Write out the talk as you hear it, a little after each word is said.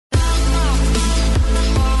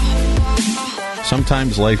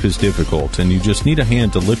Sometimes life is difficult and you just need a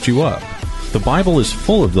hand to lift you up. The Bible is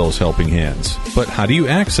full of those helping hands, but how do you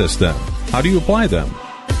access them? How do you apply them?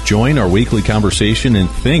 Join our weekly conversation and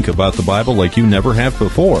think about the Bible like you never have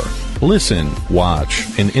before. Listen, watch,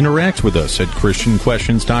 and interact with us at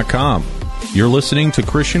ChristianQuestions.com. You're listening to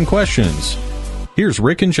Christian Questions. Here's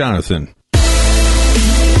Rick and Jonathan.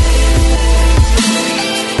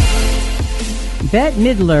 Bette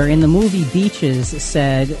Midler in the movie Beaches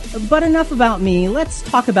said, "But enough about me, let's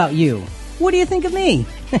talk about you. What do you think of me?"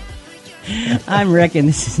 I'm Rick, and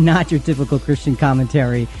this is not your typical Christian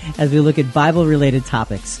commentary as we look at Bible-related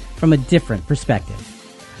topics from a different perspective.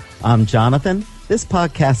 I'm Jonathan. This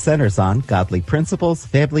podcast centers on godly principles,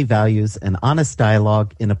 family values, and honest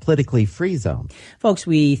dialogue in a politically free zone. Folks,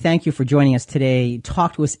 we thank you for joining us today.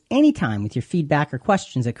 Talk to us anytime with your feedback or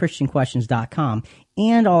questions at ChristianQuestions.com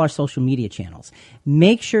and all our social media channels.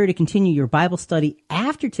 Make sure to continue your Bible study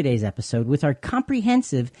after today's episode with our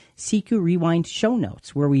comprehensive CQ Rewind show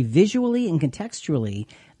notes, where we visually and contextually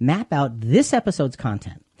map out this episode's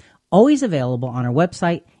content. Always available on our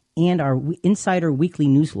website and our Insider Weekly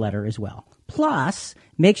newsletter as well. Plus,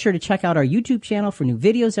 make sure to check out our YouTube channel for new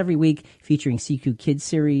videos every week featuring CQ Kids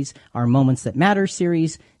series, our Moments That Matter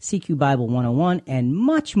series, CQ Bible 101, and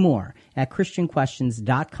much more at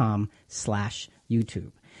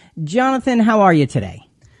ChristianQuestions.com/YouTube. Jonathan, how are you today?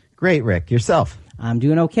 Great, Rick. Yourself? I'm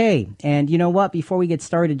doing okay. And you know what? Before we get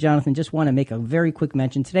started, Jonathan, just want to make a very quick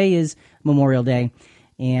mention. Today is Memorial Day,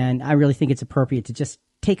 and I really think it's appropriate to just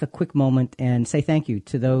take a quick moment and say thank you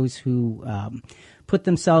to those who put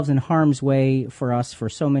themselves in harm's way for us for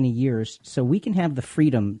so many years so we can have the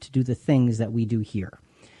freedom to do the things that we do here.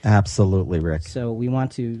 Absolutely, Rick. So we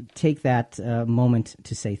want to take that moment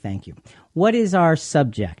to say thank you. What is our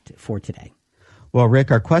subject for today? Well,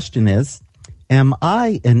 Rick, our question is, am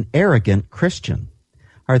I an arrogant Christian?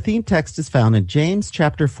 Our theme text is found in James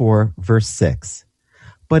chapter 4, verse 6.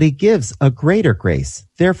 But he gives a greater grace.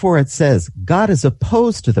 Therefore it says, God is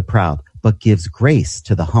opposed to the proud, but gives grace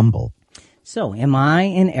to the humble. So, am I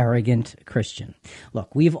an arrogant Christian?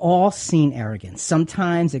 Look, we've all seen arrogance.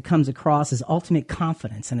 Sometimes it comes across as ultimate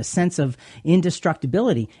confidence and a sense of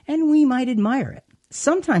indestructibility, and we might admire it.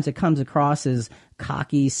 Sometimes it comes across as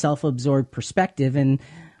cocky, self-absorbed perspective, and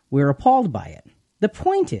we're appalled by it. The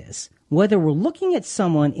point is, whether we're looking at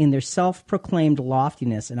someone in their self-proclaimed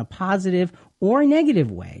loftiness in a positive or negative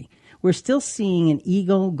way, we're still seeing an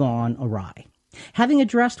ego gone awry. Having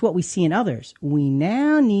addressed what we see in others, we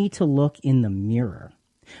now need to look in the mirror.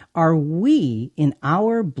 Are we, in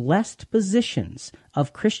our blessed positions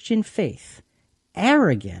of Christian faith,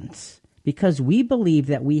 arrogant because we believe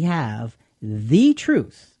that we have the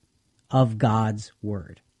truth of God's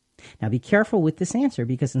Word? Now be careful with this answer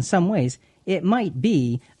because in some ways it might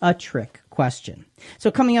be a trick question. So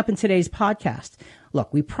coming up in today's podcast,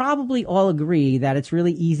 look, we probably all agree that it's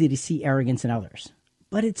really easy to see arrogance in others.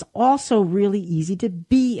 But it's also really easy to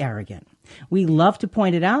be arrogant. We love to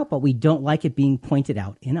point it out, but we don't like it being pointed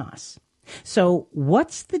out in us. So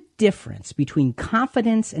what's the difference between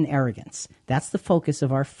confidence and arrogance? That's the focus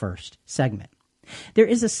of our first segment. There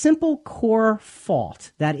is a simple core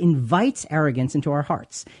fault that invites arrogance into our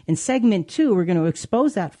hearts. In segment 2, we're going to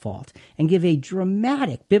expose that fault and give a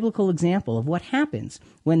dramatic biblical example of what happens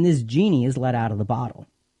when this genie is let out of the bottle.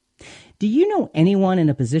 Do you know anyone in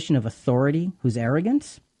a position of authority who's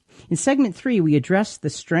arrogant? In segment 3, we address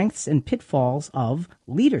the strengths and pitfalls of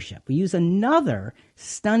leadership. We use another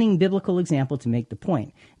stunning biblical example to make the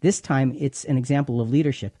point. This time, it's an example of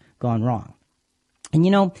leadership gone wrong. And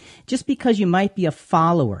you know, just because you might be a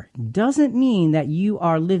follower doesn't mean that you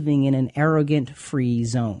are living in an arrogant-free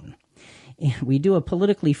zone. We do a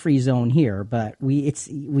politically free zone here, but we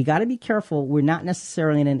got to be careful. We're not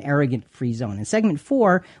necessarily in an arrogant free zone. In segment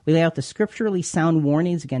 4, we lay out the scripturally sound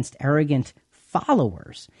warnings against arrogant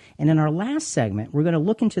followers. And in our last segment, we're going to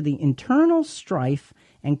look into the internal strife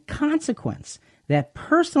and consequence that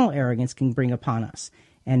personal arrogance can bring upon us.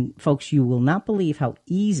 And folks, you will not believe how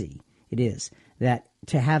easy it is that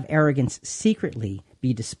to have arrogance secretly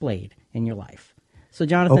be displayed in your life. So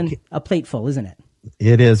Jonathan, okay. A plate full, isn't it?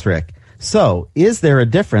 It is, Rick. So, is there a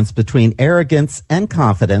difference between arrogance and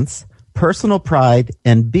confidence, personal pride,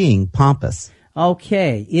 and being pompous?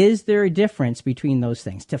 Okay, is there a difference between those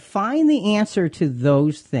things? To find the answer to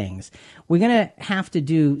those things, we're going to have to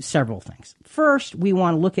do several things. First, we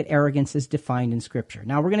want to look at arrogance as defined in Scripture.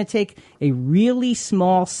 Now, we're going to take a really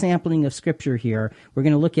small sampling of Scripture here. We're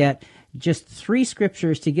going to look at just 3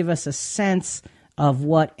 scriptures to give us a sense of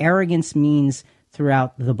what arrogance means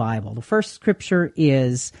throughout the Bible. The first scripture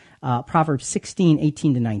is Proverbs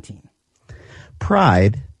 16:18-19.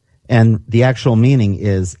 Pride And the actual meaning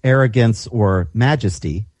is arrogance or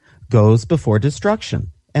majesty goes before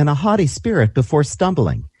destruction, and a haughty spirit before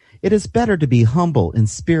stumbling. It is better to be humble in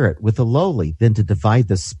spirit with the lowly than to divide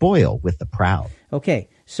the spoil with the proud. Okay,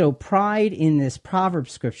 so pride in this proverb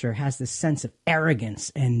scripture has this sense of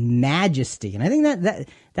arrogance and majesty. And I think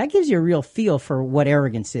that gives you a real feel for what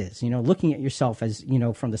arrogance is, looking at yourself as,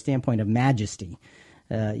 from the standpoint of majesty.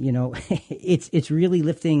 It's really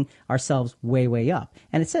lifting ourselves way, way up.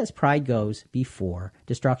 And it says pride goes before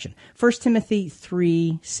destruction. 1 Timothy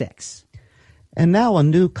 3:6. And now a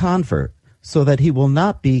new convert, so that he will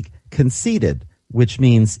not be conceited, which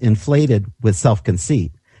means inflated with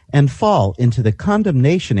self-conceit, and fall into the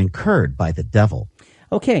condemnation incurred by the devil.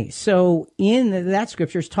 Okay, so in that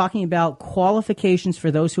scripture is talking about qualifications for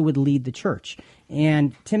those who would lead the church.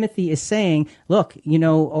 And Timothy is saying, look,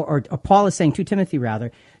 or Paul is saying to Timothy,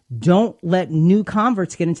 rather, don't let new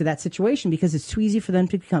converts get into that situation because it's too easy for them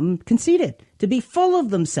to become conceited, to be full of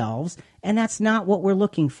themselves, and that's not what we're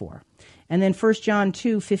looking for. And then 1 John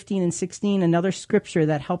 2:15 and 16, another scripture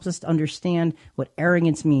that helps us to understand what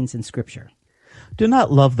arrogance means in scripture. Do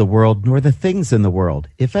not love the world, nor the things in the world.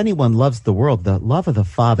 If anyone loves the world, the love of the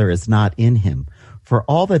Father is not in him. For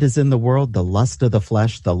all that is in the world, the lust of the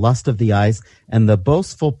flesh, the lust of the eyes, and the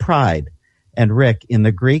boastful pride. And Rick, in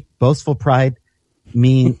the Greek, boastful pride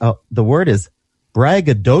the word is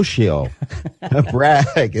braggadocio.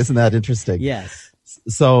 Brag, isn't that interesting? Yes.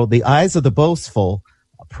 So the eyes of the boastful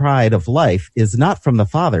pride of life is not from the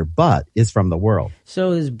Father, but is from the world.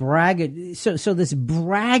 So this this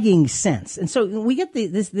bragging sense, and so we get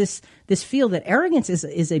this feel that arrogance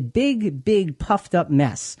is a big puffed up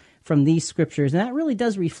mess from these scriptures, and that really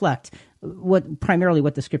does reflect primarily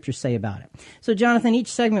what the scriptures say about it. So, Jonathan,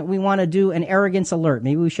 each segment we want to do an arrogance alert.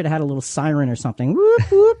 Maybe we should have had a little siren or something.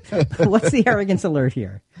 Whoop, whoop. What's the arrogance alert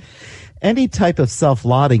here? Any type of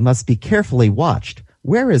self-lauding must be carefully watched.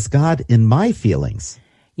 Where is God in my feelings?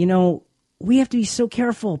 We have to be so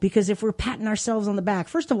careful because if we're patting ourselves on the back,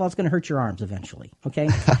 first of all, it's going to hurt your arms eventually. Okay.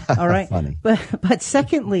 All right. Funny. But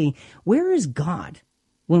secondly, where is God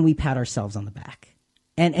when we pat ourselves on the back?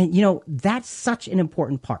 And that's such an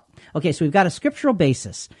important part. Okay, so we've got a scriptural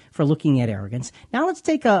basis for looking at arrogance. Now let's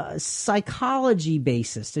take a psychology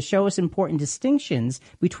basis to show us important distinctions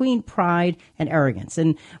between pride and arrogance.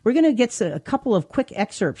 And we're going to get a couple of quick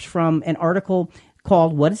excerpts from an article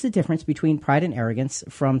called What is the Difference Between Pride and Arrogance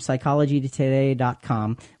from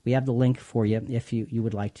psychologytoday.com. We have the link for you if you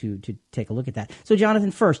would like to take a look at that. So,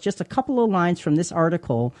 Jonathan, first, just a couple of lines from this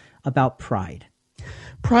article about pride.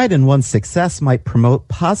 Pride in one's success might promote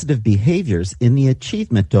positive behaviors in the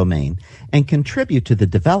achievement domain and contribute to the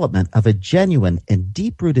development of a genuine and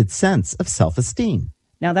deep-rooted sense of self-esteem.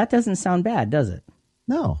 Now, that doesn't sound bad, does it?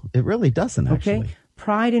 No, it really doesn't, actually. Okay.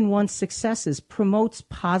 Pride in one's successes promotes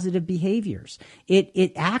positive behaviors.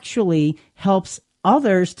 It actually helps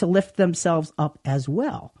others to lift themselves up as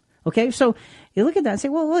well. Okay, so you look at that and say,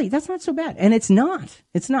 well, wait, that's not so bad. And it's not.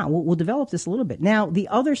 It's not. We'll develop this a little bit. Now, the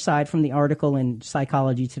other side from the article in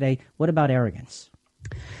Psychology Today, what about arrogance?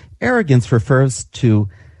 Arrogance refers to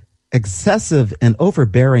excessive and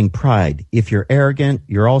overbearing pride. If you're arrogant,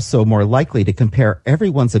 you're also more likely to compare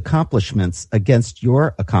everyone's accomplishments against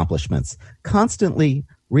your accomplishments, constantly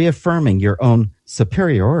reaffirming your own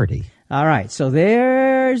superiority. All right, so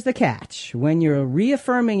there's the catch. When you're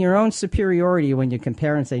reaffirming your own superiority, when you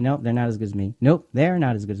compare and say, nope, they're not as good as me. Nope, they're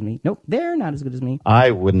not as good as me. Nope, they're not as good as me.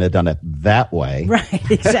 I wouldn't have done it that way.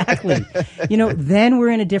 Right, exactly. Then we're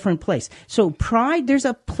in a different place. So pride, there's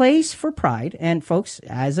a place for pride. And folks,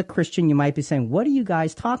 as a Christian, you might be saying, what are you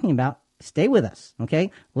guys talking about? Stay with us,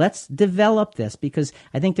 okay? Let's develop this because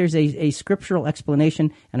I think there's a scriptural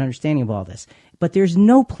explanation and understanding of all this. But there's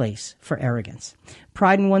no place for arrogance.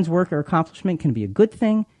 Pride in one's work or accomplishment can be a good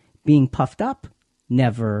thing. Being puffed up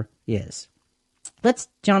never is.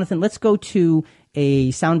 Jonathan, let's go to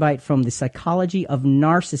a soundbite from The Psychology of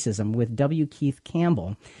Narcissism with W. Keith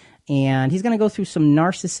Campbell. And he's going to go through some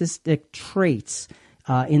narcissistic traits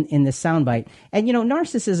in this soundbite. And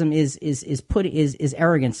narcissism is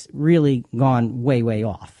arrogance really gone way, way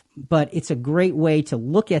off. But it's a great way to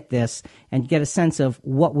look at this and get a sense of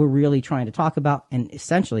what we're really trying to talk about and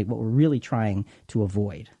essentially what we're really trying to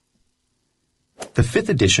avoid. The 5th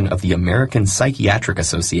edition of the American Psychiatric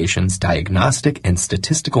Association's Diagnostic and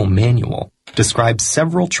Statistical Manual describes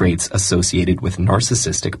several traits associated with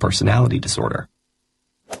narcissistic personality disorder.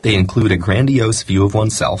 They include a grandiose view of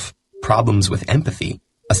oneself, problems with empathy,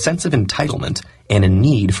 a sense of entitlement, and a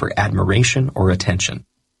need for admiration or attention.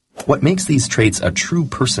 What makes these traits a true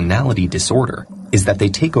personality disorder is that they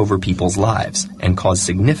take over people's lives and cause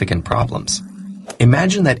significant problems.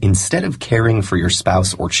 Imagine that instead of caring for your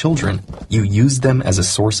spouse or children, you used them as a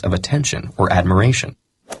source of attention or admiration.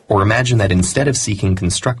 Or imagine that instead of seeking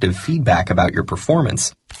constructive feedback about your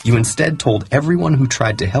performance, you instead told everyone who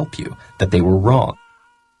tried to help you that they were wrong.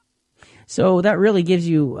 So that really gives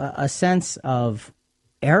you a sense of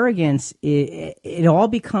arrogance. It all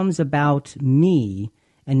becomes about me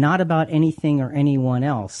and not about anything or anyone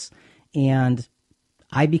else. And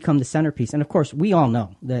I become the centerpiece. And of course, we all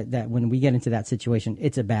know that when we get into that situation,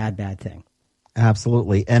 it's a bad, bad thing.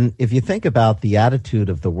 Absolutely. And if you think about the attitude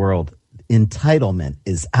of the world, entitlement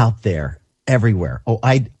is out there everywhere. Oh,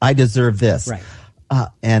 I deserve this. Right.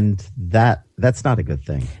 And that's not a good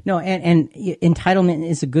thing. No, and entitlement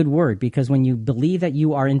is a good word, because when you believe that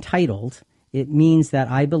you are entitled, it means that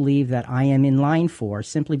I believe that I am in line for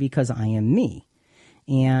simply because I am me.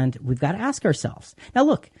 And we've got to ask ourselves. Now,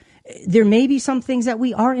 look, there may be some things that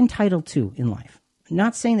we are entitled to in life. I'm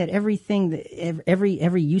not saying that everything,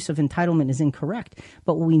 every use of entitlement is incorrect,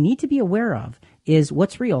 but what we need to be aware of is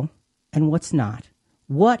what's real and what's not.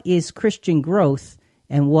 What is Christian growth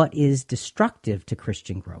and what is destructive to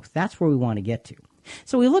Christian growth? That's where we want to get to.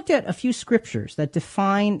 So we looked at a few scriptures that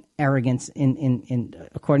define arrogance in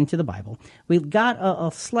according to the Bible. We've got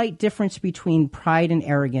a slight difference between pride and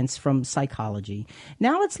arrogance from psychology.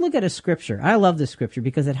 Now let's look at a scripture. I love this scripture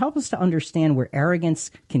because it helps us to understand where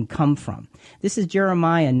arrogance can come from. This is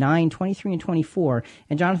Jeremiah 9:23 and 24.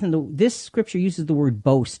 And Jonathan, this scripture uses the word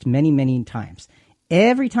boast many, many times.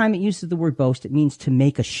 Every time it uses the word boast, it means to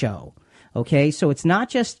make a show. Okay, so it's not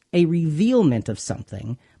just a revealment of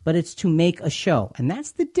something, but it's to make a show. And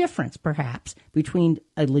that's the difference, perhaps, between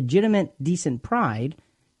a legitimate, decent pride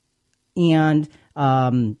and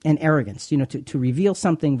arrogance, to reveal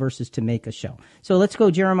something versus to make a show. So let's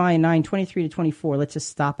go Jeremiah 9:23 to 24. Let's just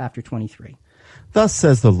stop after 23. Thus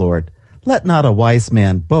says the Lord, let not a wise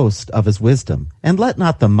man boast of his wisdom, and let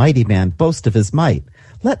not the mighty man boast of his might.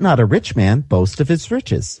 Let not a rich man boast of his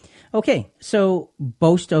riches. Okay, so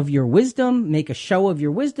boast of your wisdom, make a show of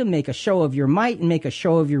your wisdom, make a show of your might, and make a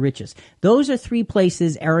show of your riches. Those are three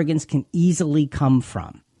places arrogance can easily come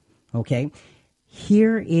from. Okay,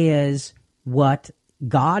 here is what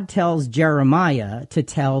God tells Jeremiah to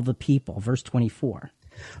tell the people. Verse 24.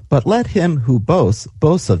 But let him who boasts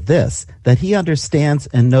boast of this, that he understands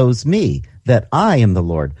and knows me, that I am the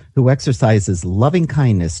Lord, who exercises loving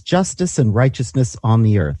kindness, justice, and righteousness on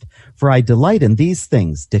the earth. For I delight in these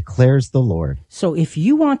things, declares the Lord. So if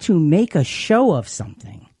you want to make a show of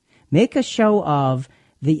something, make a show of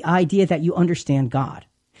the idea that you understand God.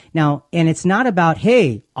 Now, and it's not about,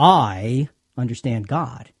 hey, I understand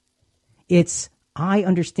God. It's, I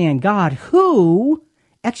understand God who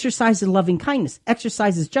exercises loving kindness,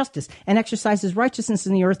 exercises justice, and exercises righteousness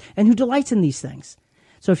in the earth, and who delights in these things.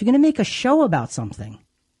 So if you're going to make a show about something,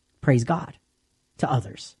 praise God to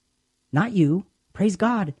others. Not you. Praise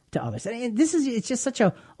God to others. And it's just such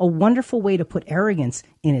a wonderful way to put arrogance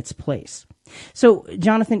in its place. So,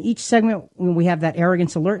 Jonathan, each segment we have that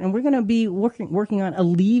arrogance alert, and we're going to be working on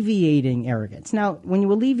alleviating arrogance. Now, when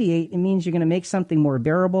you alleviate, it means you're going to make something more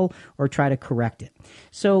bearable or try to correct it.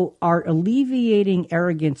 So our alleviating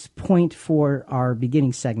arrogance point for our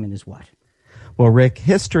beginning segment is what? Well, Rick,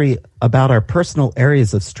 history about our personal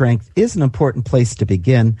areas of strength is an important place to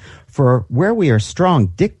begin, for where we are strong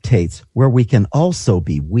dictates where we can also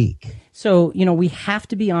be weak. So, we have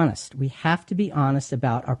to be honest. We have to be honest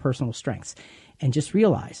about our personal strengths and just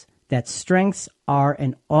realize that strengths are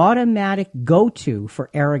an automatic go-to for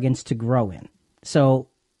arrogance to grow in. So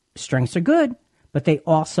strengths are good, but they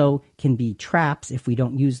also can be traps if we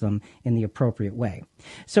don't use them in the appropriate way.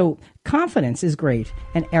 So confidence is great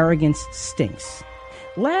and arrogance stinks.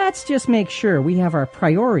 Let's just make sure we have our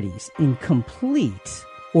priorities in complete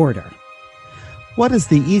order. What is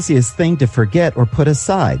the easiest thing to forget or put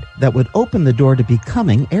aside that would open the door to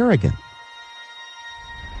becoming arrogant?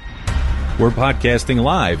 We're podcasting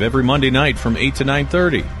live every Monday night from 8 to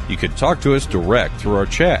 9:30. You can talk to us direct through our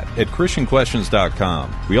chat at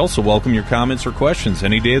ChristianQuestions.com. We also welcome your comments or questions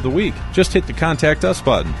any day of the week. Just hit the Contact Us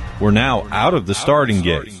button. We're now out of the starting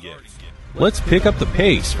gate. Let's pick up the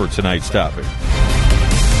pace for tonight's topic.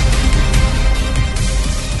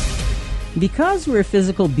 Because we're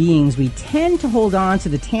physical beings, we tend to hold on to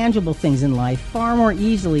the tangible things in life far more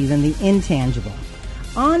easily than the intangible.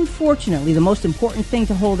 Unfortunately, the most important thing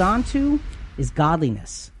to hold on to is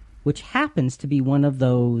godliness, which happens to be one of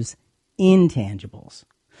those intangibles.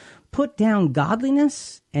 Put down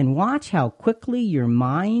godliness and watch how quickly your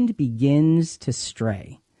mind begins to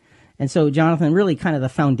stray. And so, Jonathan, really kind of the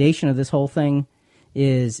foundation of this whole thing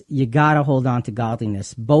is you got to hold on to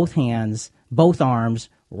godliness, both hands, both arms,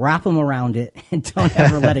 wrap them around it and don't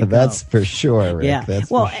ever let it go. That's for sure, Rick. Yeah. That's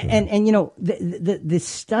well, for sure. and you know, the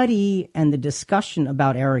study and the discussion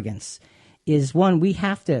about arrogance is one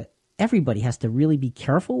everybody has to really be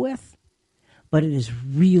careful with, but it is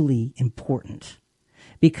really important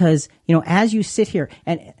because, you know, as you sit here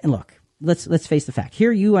and look, let's face the fact.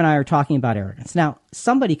 Here you and I are talking about arrogance. Now,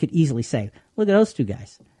 somebody could easily say, look at those two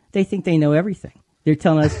guys. They think they know everything. They're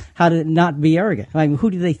telling us how to not be arrogant. I mean,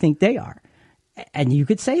 who do they think they are? And you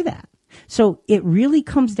could say that. So it really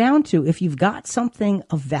comes down to, if you've got something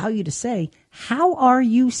of value to say, how are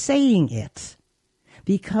you saying it?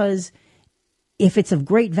 Because if it's of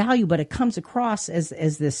great value, but it comes across as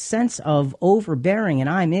this sense of overbearing and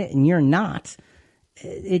I'm it and you're not,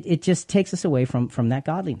 it just takes us away from that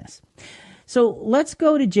godliness. So let's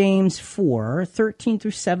go to James 4, 13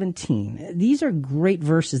 through 17. These are great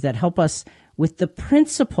verses that help us with the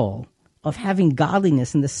principle of having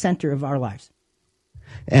godliness in the center of our lives.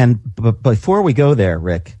 And before we go there,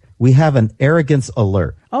 Rick, we have an arrogance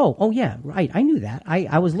alert. Oh, yeah, right. I knew that.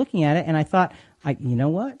 I was looking at it and I thought, you know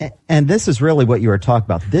what? And this is really what you were talking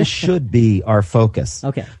about. This should be our focus.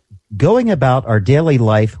 Okay. Going about our daily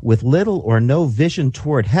life with little or no vision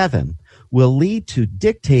toward heaven will lead to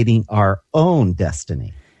dictating our own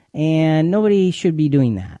destiny. And nobody should be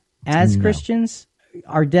doing that. As Christians,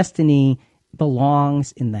 our destiny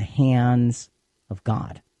belongs in the hands of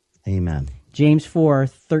God. Amen. James 4,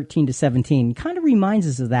 13 to 17 kind of reminds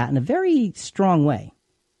us of that in a very strong way.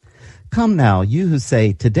 Come now, you who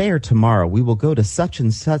say, today or tomorrow we will go to such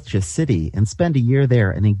and such a city and spend a year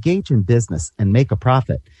there and engage in business and make a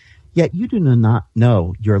profit. Yet you do not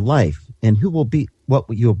know your life and what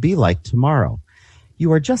you'll be like tomorrow.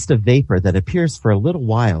 You are just a vapor that appears for a little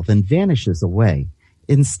while, then vanishes away.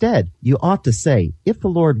 Instead, you ought to say, if the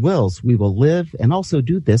Lord wills, we will live and also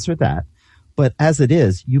do this or that. But as it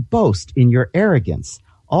is, you boast in your arrogance.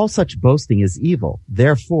 All such boasting is evil.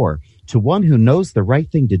 Therefore, to one who knows the right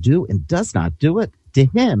thing to do and does not do it, to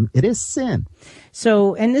him it is sin.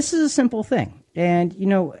 So, and this is a simple thing. And, you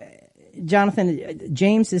know, Jonathan,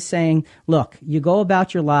 James is saying, look, you go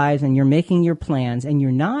about your lives and you're making your plans and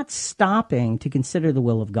you're not stopping to consider the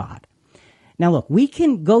will of God. Now, look, we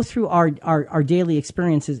can go through our daily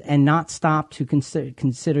experiences and not stop to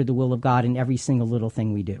consider the will of God in every single little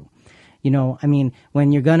thing we do. You know, I mean,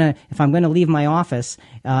 if I'm going to leave my office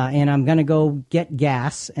and I'm going to go get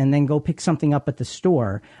gas and then go pick something up at the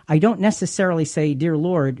store, I don't necessarily say, dear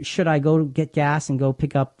Lord, should I go get gas and go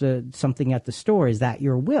pick up something at the store? Is that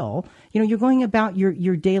your will? You know, you're going about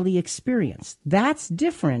your daily experience. That's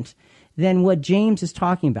different than what James is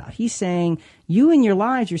talking about. He's saying, you in your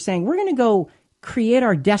lives, you're saying, we're going to go create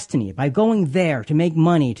our destiny by going there to make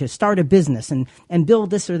money, to start a business and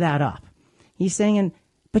build this or that up. He's saying,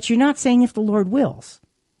 but you're not saying if the Lord wills.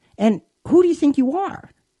 And who do you think you are?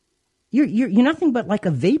 You're nothing but like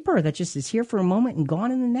a vapor that just is here for a moment and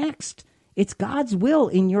gone in the next. It's God's will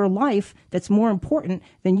in your life that's more important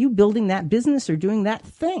than you building that business or doing that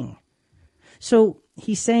thing. So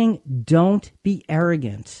he's saying, don't be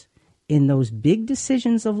arrogant in those big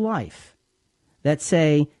decisions of life that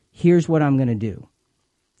say, here's what I'm going to do.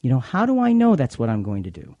 You know, how do I know that's what I'm going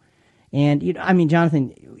to do? And, you know, I mean, Jonathan,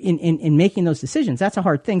 in making those decisions, that's a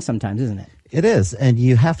hard thing sometimes, isn't it? It is. And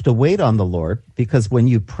you have to wait on the Lord, because when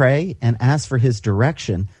you pray and ask for his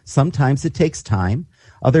direction, sometimes it takes time.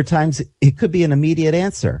 Other times it could be an immediate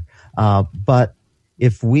answer. But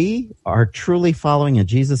if we are truly following in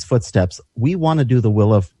Jesus' footsteps, we want to do the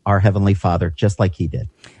will of our Heavenly Father, just like he did.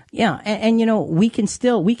 Yeah. And you know, we can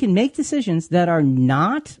make decisions that are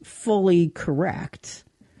not fully correct,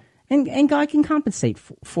 and God can compensate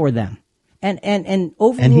for them. And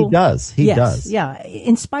overrule. And he does. He does. Yeah.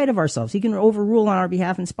 In spite of ourselves. He can overrule on our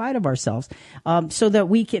behalf in spite of ourselves. So that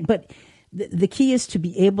we can, but the key is to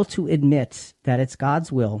be able to admit that it's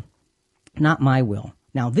God's will, not my will.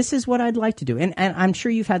 Now, this is what I'd like to do. And I'm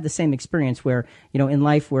sure you've had the same experience where, you know, in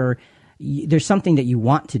life where there's something that you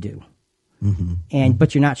want to do,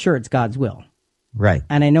 but you're not sure it's God's will. Right.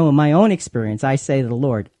 And I know in my own experience, I say to the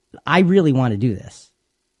Lord, I really want to do this.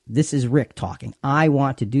 This is Rick talking. I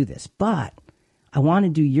want to do this, but I want to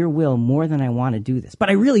do your will more than I want to do this. But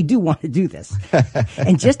I really do want to do this.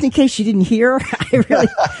 And just in case you didn't hear, I really,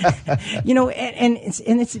 you know, and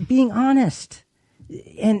it's being honest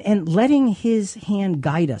and letting his hand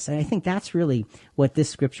guide us. And I think that's really what this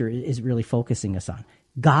scripture is really focusing us on.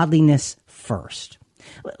 Godliness first.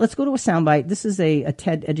 Let's go to a soundbite. This is a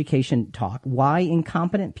TED Education talk, Why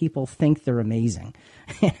Incompetent People Think They're Amazing.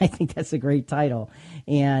 I think that's a great title.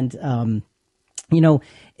 And, you know,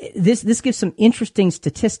 this gives some interesting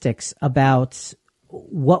statistics about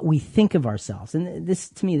what we think of ourselves. And this,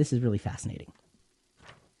 to me, this is really fascinating.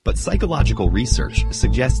 But psychological research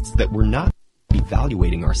suggests that we're not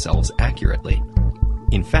evaluating ourselves accurately.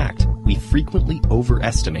 In fact, we frequently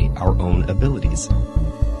overestimate our own abilities.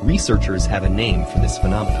 Researchers have a name for this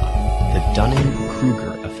phenomenon, the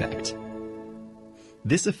Dunning-Kruger effect.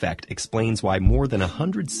 This effect explains why more than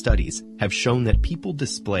 100 studies have shown that people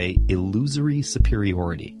display illusory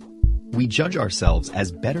superiority. We judge ourselves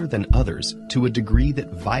as better than others to a degree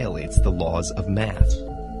that violates the laws of math.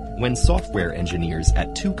 When software engineers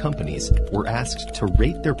at 2 companies were asked to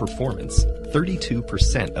rate their performance,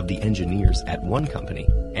 32% of the engineers at one company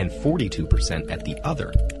and 42% at the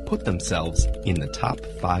other put themselves in the top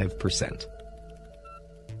 5%.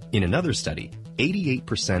 In another study,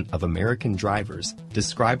 88% of American drivers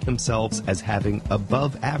described themselves as having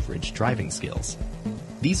above-average driving skills.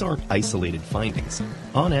 These aren't isolated findings.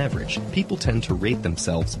 On average, people tend to rate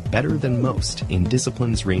themselves better than most in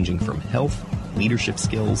disciplines ranging from health, leadership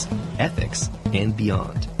skills, ethics, and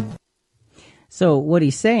beyond. So what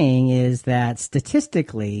he's saying is that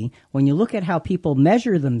statistically, when you look at how people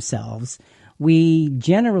measure themselves, we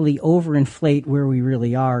generally overinflate where we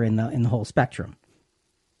really are in the whole spectrum.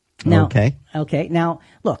 Now, okay. Now,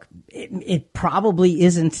 look, it probably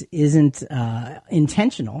isn't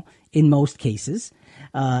intentional in most cases,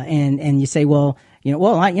 and you say, well,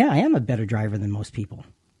 I am a better driver than most people.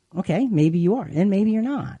 Okay, maybe you are, and maybe you're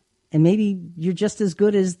not, and maybe you're just as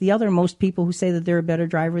good as the other most people who say that they're a better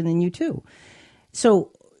driver than you too.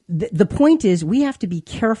 So the point is, we have to be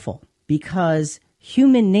careful because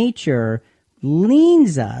human nature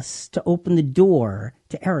leans us to open the door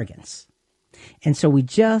to arrogance. And so we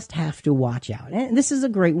just have to watch out. And this is a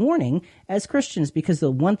great warning as Christians because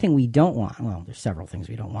the one thing we don't want, well, there's several things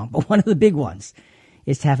we don't want, but one of the big ones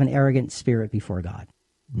is to have an arrogant spirit before God.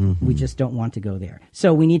 Mm-hmm. We just don't want to go there.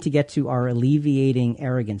 So we need to get to our alleviating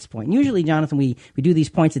arrogance point. And usually, Jonathan, we do these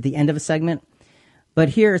points at the end of a segment, but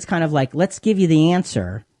here it's kind of like, let's give you the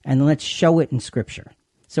answer and then let's show it in Scripture.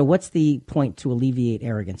 So what's the point to alleviate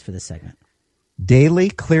arrogance for this segment?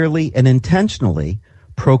 Daily, clearly, and intentionally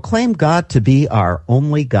proclaim God to be our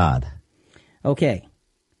only God. Okay.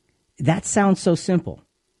 That sounds so simple.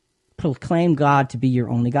 Proclaim God to be your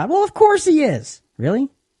only God. Well, of course he is. Really?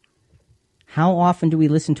 How often do we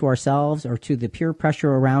listen to ourselves or to the peer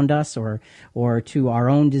pressure around us or to our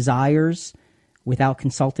own desires without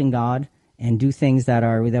consulting God and do things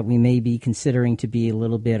that we may be considering to be a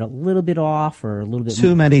little bit off or a little bit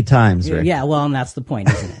too many times, Rick. Yeah, well, and that's the point,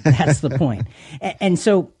 isn't it? That's the point. And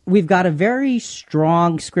so we've got a very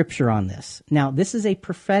strong scripture on this. Now, this is a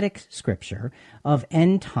prophetic scripture of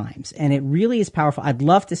end times, and it really is powerful. I'd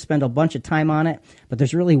love to spend a bunch of time on it, but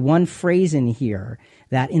there's really one phrase in here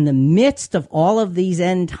that in the midst of all of these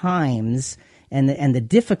end times and the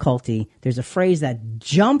difficulty, there's a phrase that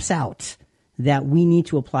jumps out that we need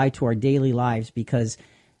to apply to our daily lives because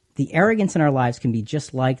the arrogance in our lives can be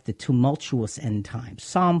just like the tumultuous end times.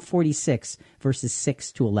 Psalm 46, verses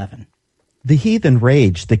 6 to 11. The heathen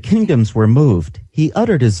raged, the kingdoms were moved. He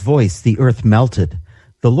uttered his voice, the earth melted.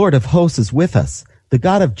 The Lord of hosts is with us. The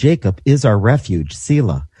God of Jacob is our refuge,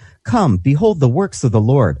 Selah. Come, behold the works of the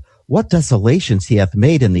Lord. What desolations he hath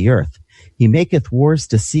made in the earth. He maketh wars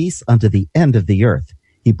to cease unto the end of the earth.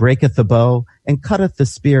 He breaketh the bow, and cutteth the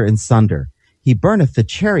spear in sunder. He burneth the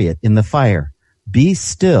chariot in the fire. Be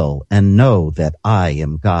still, and know that I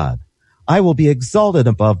am God. I will be exalted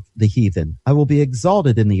above the heathen. I will be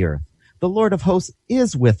exalted in the earth. The Lord of hosts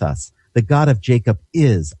is with us. The God of Jacob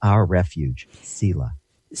is our refuge. Selah.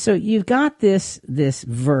 So you've got this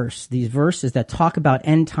verse, these verses that talk about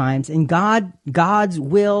end times and God's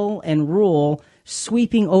will and rule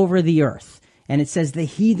sweeping over the earth. And it says the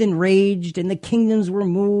heathen raged and the kingdoms were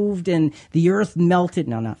moved and the earth melted.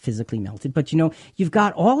 No, not physically melted, but you've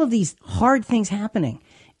got all of these hard things happening.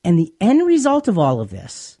 And the end result of all of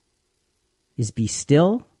this is be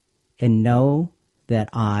still and know that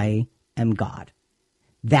I am God.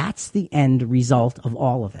 That's the end result of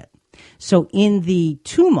all of it. So in the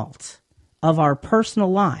tumult of our personal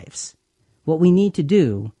lives, what we need to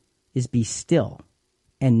do is be still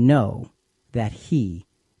and know that he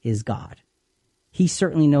is God. He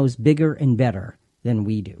certainly knows bigger and better than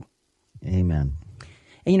we do. Amen.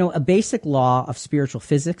 And a basic law of spiritual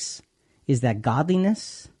physics is that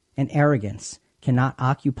godliness and arrogance cannot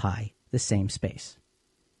occupy the same space.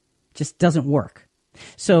 It just doesn't work.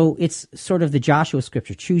 So it's sort of the Joshua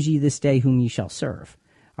scripture, choose ye this day whom ye shall serve.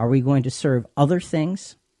 Are we going to serve other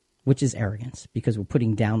things, which is arrogance, because we're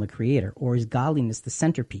putting down the Creator, or is godliness the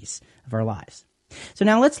centerpiece of our lives? So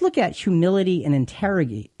now let's look at humility and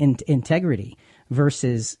integrity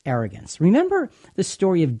versus arrogance. Remember the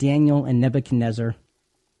story of Daniel and Nebuchadnezzar?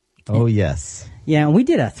 Oh, yes. Yeah, and we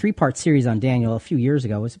did a 3-part series on Daniel a few years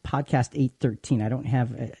ago. It was podcast 813. I don't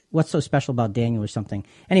have what's so special about Daniel or something.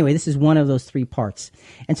 Anyway, this is one of those 3 parts.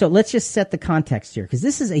 And so let's just set the context here, because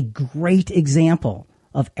this is a great example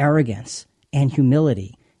of arrogance and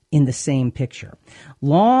humility in the same picture.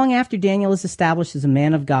 Long after Daniel is established as a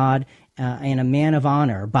man of God and a man of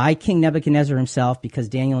honor by King Nebuchadnezzar himself, because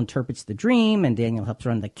Daniel interprets the dream and Daniel helps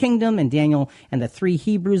run the kingdom, and Daniel and the 3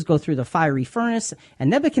 Hebrews go through the fiery furnace, and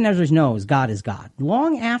Nebuchadnezzar knows God is God.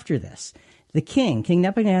 Long after this, King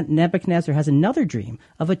Nebuchadnezzar has another dream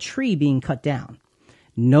of a tree being cut down.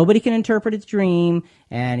 Nobody can interpret its dream,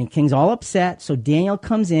 and the king's all upset, so Daniel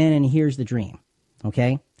comes in and hears the dream.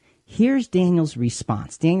 Okay? Here's Daniel's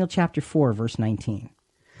response. Daniel chapter 4, verse 19.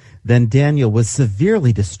 Then Daniel was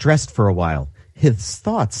severely distressed for a while. His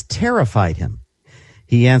thoughts terrified him.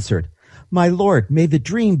 He answered, "My Lord, may the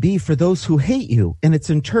dream be for those who hate you, and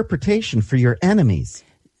its interpretation for your enemies."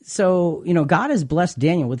 So, God has blessed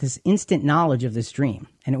Daniel with this instant knowledge of this dream,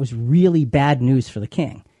 and it was really bad news for the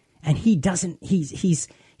king. And he's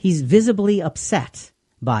visibly upset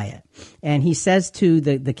by it. And he says to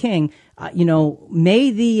the king,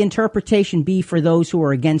 may the interpretation be for those who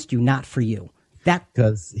are against you, not for you.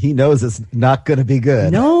 Because he knows it's not going to be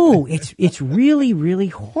good. No, it's really, really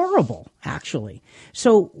horrible, actually.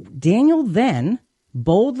 So Daniel then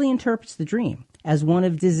boldly interprets the dream as one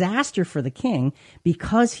of disaster for the king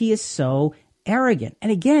because he is so arrogant.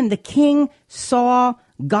 And again, the king saw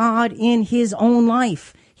God in his own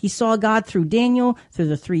life. He saw God through Daniel, through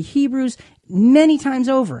the 3 Hebrews, many times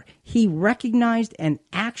over. He recognized and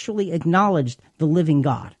actually acknowledged the living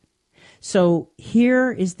God. So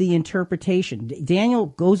here is the interpretation. Daniel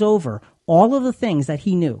goes over all of the things that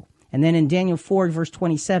he knew. And then in Daniel 4, verse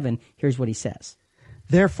 27, here's what he says.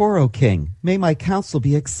 Therefore, O king, may my counsel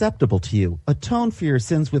be acceptable to you. Atone for your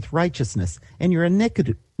sins with righteousness, and your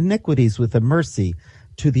iniquities with a mercy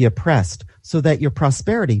to the oppressed, so that your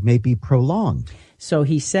prosperity may be prolonged. So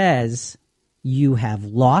he says, you have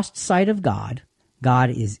lost sight of God.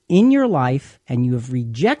 God is in your life, and you have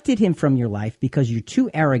rejected him from your life because you're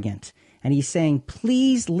too arrogant. And he's saying,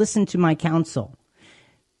 please listen to my counsel.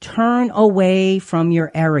 Turn away from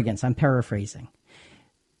your arrogance. I'm paraphrasing.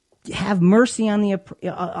 Have mercy on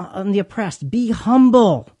the oppressed. Be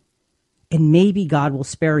humble. And maybe God will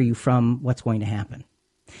spare you from what's going to happen.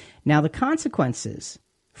 Now, the consequences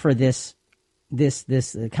for this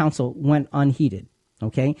counsel went unheeded.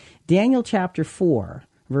 Okay? Daniel chapter 4,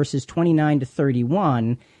 verses 29 to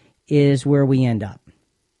 31 is where we end up.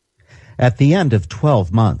 At the end of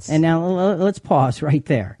 12 months. And now let's pause right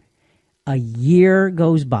there. A year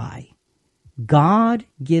goes by. God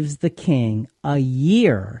gives the king a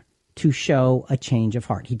year to show a change of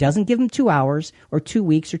heart. He doesn't give him 2 hours or 2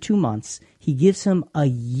 weeks or 2 months. He gives him a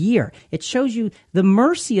year. It shows you the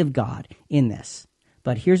mercy of God in this.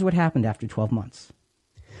 But here's what happened after 12 months.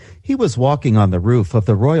 He was walking on the roof of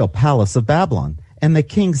the royal palace of Babylon, and the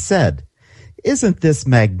king said, "Isn't this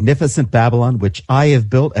magnificent Babylon, which I have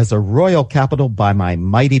built as a royal capital by my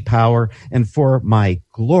mighty power and for my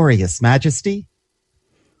glorious majesty?"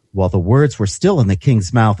 While the words were still in the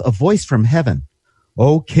king's mouth, a voice from heaven,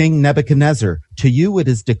 "O King Nebuchadnezzar, to you it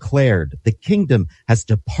is declared, the kingdom has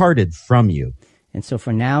departed from you." And so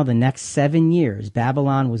for now, the next 7 years,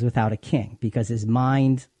 Babylon was without a king because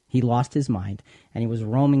he lost his mind, and he was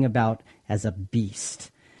roaming about as a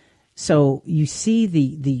beast. So you see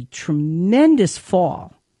the tremendous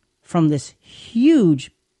fall from this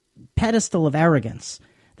huge pedestal of arrogance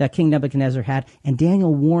that King Nebuchadnezzar had, and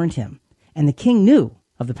Daniel warned him. And the king knew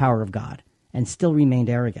of the power of God and still remained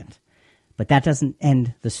arrogant. But that doesn't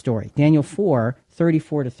end the story. Daniel 4,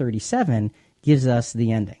 34 to 37 gives us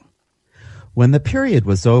the ending. When the period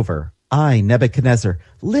was over, I, Nebuchadnezzar,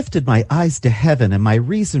 lifted my eyes to heaven, and my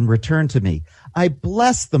reason returned to me. I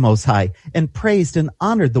blessed the Most High and praised and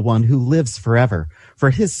honored the one who lives forever. For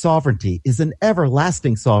his sovereignty is an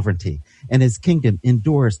everlasting sovereignty, and his kingdom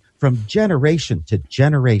endures from generation to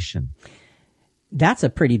generation. That's a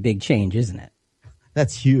pretty big change, isn't it?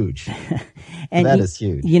 That's huge. And that is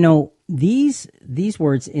huge. You know, these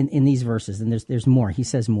words in these verses, and there's more. He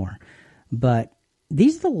says more. But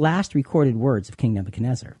these are the last recorded words of King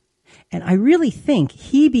Nebuchadnezzar. And I really think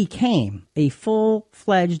he became a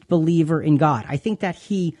full-fledged believer in God. I think that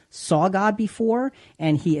he saw God before,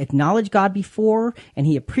 and he acknowledged God before, and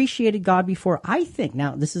he appreciated God before. I think,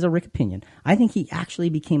 now this is a Rick opinion, I think he actually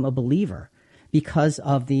became a believer because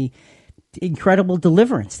of the incredible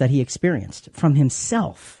deliverance that he experienced from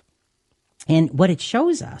himself. And what it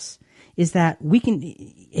shows us is that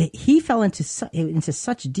he fell into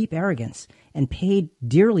such deep arrogance and paid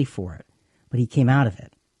dearly for it, but he came out of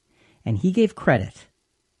it. And he gave credit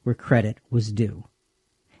where credit was due.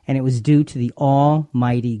 And it was due to the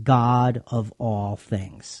Almighty God of all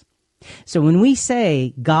things. So when we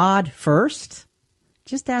say God first,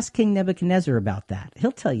 just ask King Nebuchadnezzar about that.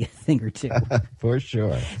 He'll tell you a thing or two. For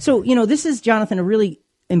sure. So, this is, Jonathan, a really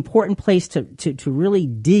important place to really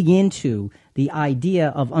dig into the idea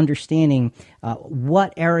of understanding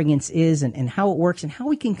what arrogance is and how it works and how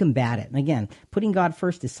we can combat it. And again, putting God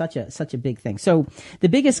first is such a big thing. So the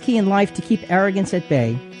biggest key in life to keep arrogance at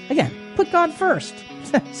bay, again, put God first.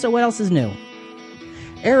 So what else is new?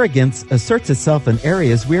 Arrogance asserts itself in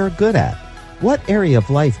areas we are good at. What area of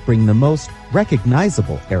life bring the most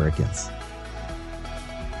recognizable arrogance?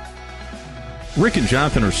 Rick and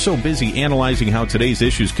Jonathan are so busy analyzing how today's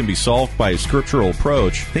issues can be solved by a scriptural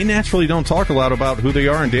approach, they naturally don't talk a lot about who they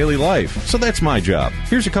are in daily life. So that's my job.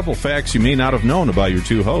 Here's a couple facts you may not have known about your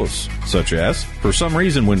two hosts, such as, for some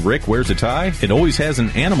reason when Rick wears a tie, it always has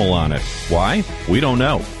an animal on it. Why? We don't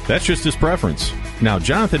know. That's just his preference. Now,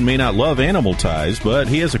 Jonathan may not love animal ties, but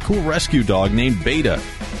he has a cool rescue dog named Beta.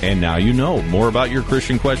 And now you know more about your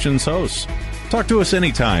Christian Questions hosts. Talk to us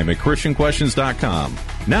anytime at ChristianQuestions.com.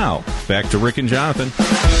 Now, back to Rick and Jonathan.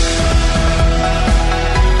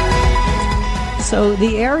 So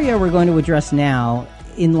the area we're going to address now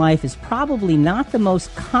in life is probably not the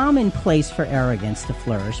most common place for arrogance to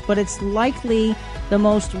flourish, but it's likely the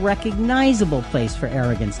most recognizable place for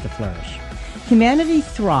arrogance to flourish. Humanity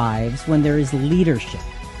thrives when there is leadership.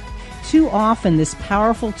 Too often, this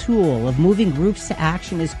powerful tool of moving groups to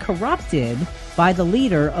action is corrupted by the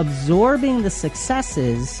leader absorbing the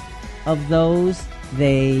successes of those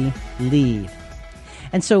they lead.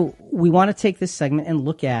 And so we want to take this segment and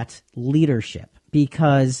look at leadership,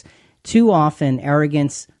 because too often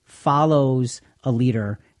arrogance follows a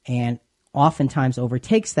leader and oftentimes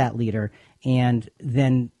overtakes that leader and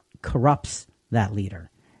then corrupts that leader.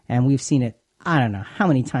 And we've seen it, I don't know how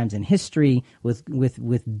many times in history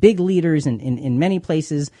with big leaders in many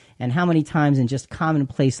places, and how many times in just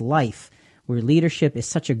commonplace life where leadership is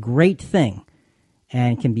such a great thing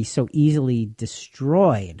and can be so easily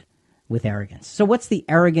destroyed with arrogance. So what's the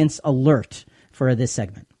arrogance alert for this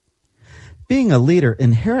segment? Being a leader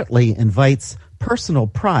inherently invites personal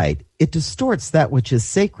pride. It distorts that which is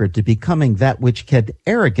sacred to becoming that which can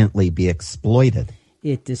arrogantly be exploited.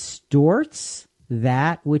 It distorts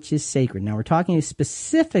that which is sacred. Now, we're talking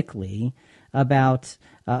specifically about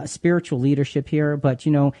spiritual leadership here, but,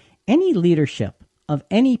 any leadership of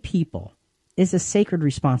any people is a sacred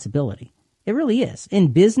responsibility. It really is.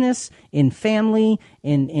 In business, in family,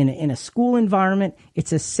 in a school environment,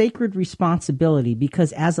 it's a sacred responsibility,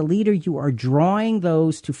 because as a leader, you are drawing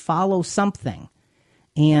those to follow something.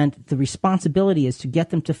 And the responsibility is to get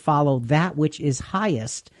them to follow that which is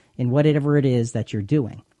highest in whatever it is that you're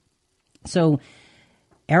doing. So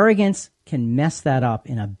arrogance can mess that up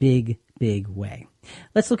in a big, big way.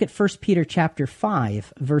 Let's look at 1 Peter chapter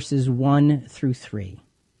 5, verses 1 through 3.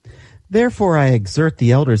 Therefore I exhort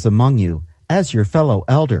the elders among you, as your fellow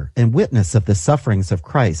elder and witness of the sufferings of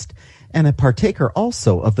Christ, and a partaker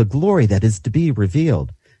also of the glory that is to be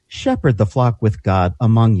revealed. Shepherd the flock with God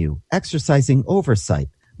among you, exercising oversight,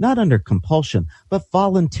 not under compulsion, but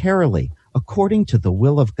voluntarily, according to the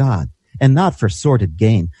will of God, and not for sordid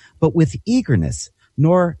gain, but with eagerness,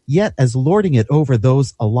 nor yet as lording it over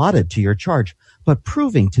those allotted to your charge, but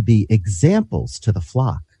proving to be examples to the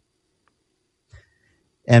flock.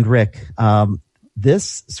 And Rick,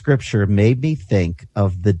 this scripture made me think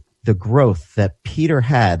of the growth that Peter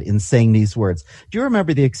had in saying these words. Do you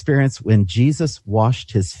remember the experience when Jesus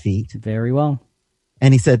washed his feet? Very well.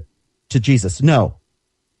 And he said to Jesus, "No,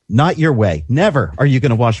 not your way. Never are you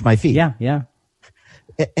going to wash my feet." Yeah.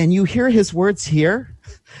 And you hear his words here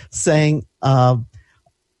saying, I,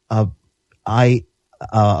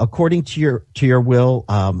 according to your will,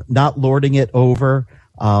 not lording it over,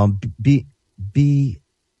 be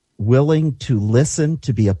willing to listen,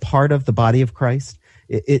 to be a part of the body of Christ.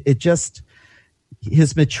 It just,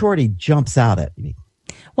 his maturity jumps out at me.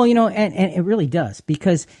 Well, and it really does,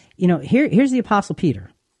 because, here's the Apostle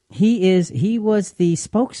Peter. He was the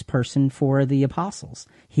spokesperson for the apostles.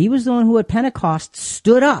 He was the one who at Pentecost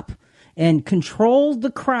stood up and controlled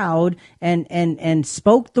the crowd and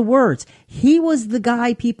spoke the words. He was the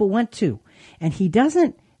guy people went to. And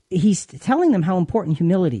he's telling them how important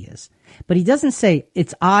humility is. But he doesn't say,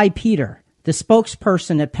 it's I, Peter, the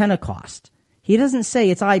spokesperson at Pentecost. He doesn't say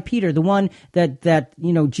it's I, Peter, the one that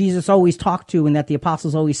Jesus always talked to and that the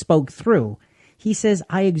apostles always spoke through. He says,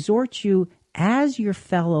 I exhort you as your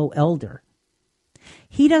fellow elder.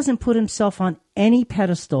 He doesn't put himself on any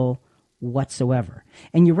pedestal whatsoever.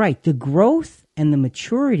 And you're right, the growth and the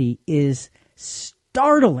maturity is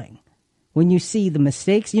startling when you see the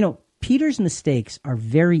mistakes, Peter's mistakes are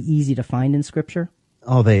very easy to find in Scripture.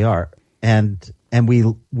 Oh, they are. And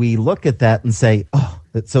we look at that and say, oh,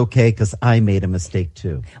 it's okay because I made a mistake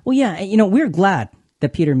too. Well, yeah, we're glad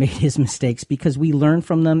that Peter made his mistakes because we learn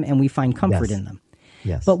from them and we find comfort in them.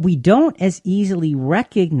 Yes. But we don't as easily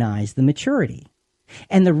recognize the maturity.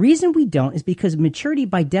 And the reason we don't is because maturity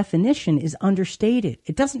by definition is understated.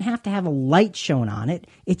 It doesn't have to have a light shown on it.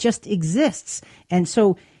 It just exists. And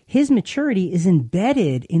so his maturity is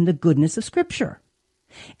embedded in the goodness of Scripture.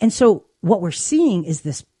 And so what we're seeing is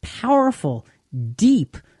this powerful,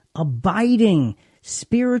 deep, abiding,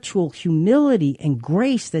 spiritual humility and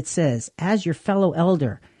grace that says, as your fellow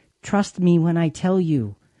elder, trust me when I tell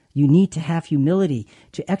you, you need to have humility,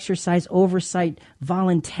 to exercise oversight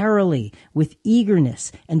voluntarily with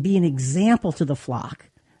eagerness and be an example to the flock.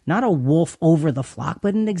 Not a wolf over the flock,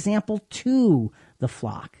 but an example to the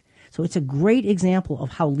flock. So it's a great example of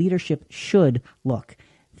how leadership should look.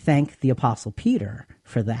 Thank the Apostle Peter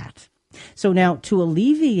for that. So now, to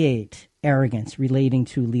alleviate arrogance relating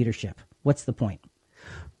to leadership, what's the point?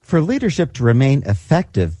 For leadership to remain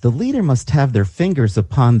effective, the leader must have their fingers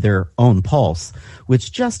upon their own pulse,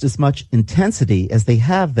 with just as much intensity as they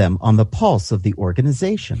have them on the pulse of the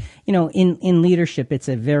organization. In leadership, it's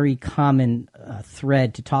a very common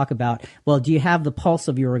thread to talk about, well, do you have the pulse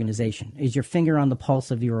of your organization? Is your finger on the pulse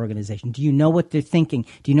of your organization? Do you know what they're thinking?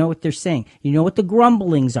 Do you know what they're saying? Do you know what the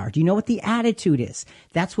grumblings are? Do you know what the attitude is?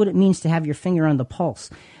 That's what it means to have your finger on the pulse.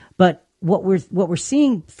 But what we're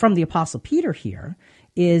seeing from the Apostle Peter here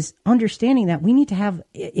is understanding that we need to have,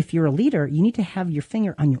 if you're a leader, you need to have your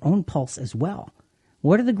finger on your own pulse as well.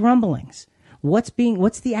 What are the grumblings? What's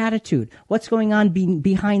the attitude? What's going on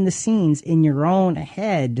behind the scenes in your own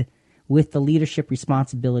head with the leadership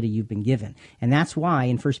responsibility you've been given? And that's why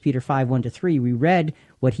in 1 Peter 5, 1-3, we read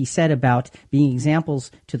what he said about being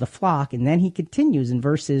examples to the flock, and then he continues in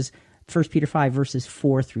 1 Peter 5, verses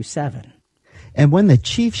 4-7. And when the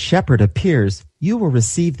chief shepherd appears, you will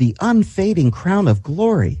receive the unfading crown of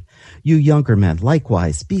glory. You younger men,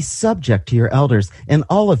 likewise, be subject to your elders, and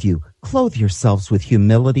all of you, clothe yourselves with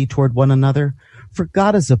humility toward one another. For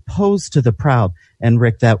God is opposed to the proud. And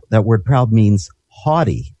Rick, that word proud means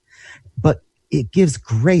haughty. But it gives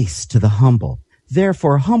grace to the humble.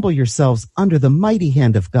 Therefore, humble yourselves under the mighty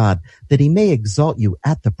hand of God, that he may exalt you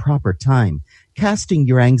at the proper time, casting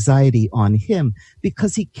your anxiety on him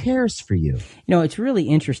because he cares for you. It's really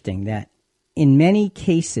interesting that in many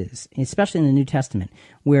cases, especially in the New Testament,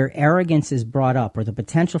 where arrogance is brought up or the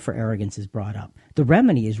potential for arrogance is brought up, the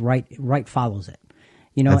remedy is right follows it.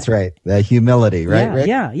 That's right. The humility, right,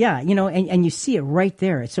 yeah, Rick? Yeah. And you see it right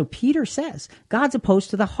there. So Peter says, God's opposed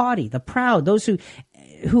to the haughty, the proud, those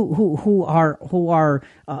who are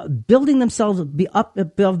building themselves up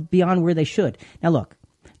beyond where they should. Now look,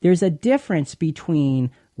 there's a difference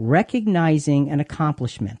between recognizing an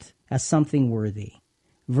accomplishment as something worthy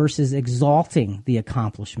versus exalting the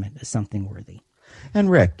accomplishment as something worthy.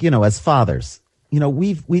 And Rick, as fathers,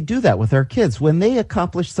 we do that with our kids. When they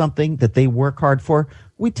accomplish something that they work hard for,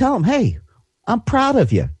 we tell them, hey, I'm proud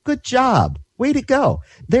of you. Good job. Way to go.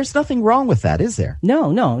 There's nothing wrong with that, is there?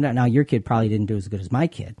 No. Now, your kid probably didn't do as good as my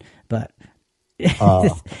kid, but...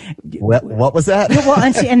 what was that? Well,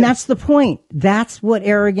 and that's the point. That's what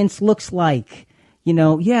arrogance looks like.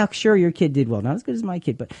 Yeah, sure, your kid did well. Not as good as my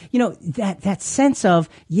kid, but, that sense of,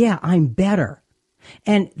 yeah, I'm better.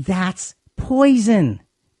 And that's poison.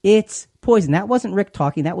 It's poison. That wasn't Rick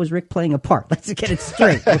talking. That was Rick playing a part. Let's get it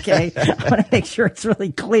straight, okay? I want to make sure it's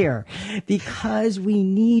really clear because we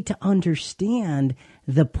need to understand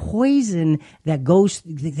the poison that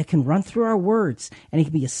can run through our words, and it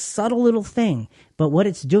can be a subtle little thing, but what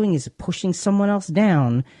it's doing is pushing someone else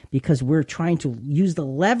down because we're trying to use the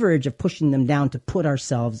leverage of pushing them down to put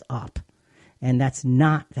ourselves up. And that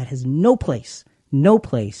has no place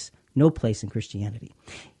in Christianity.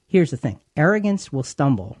 Here's the thing. Arrogance will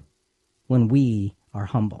stumble when we are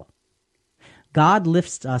humble. God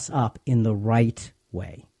lifts us up in the right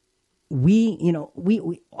way. We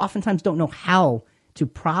oftentimes don't know how to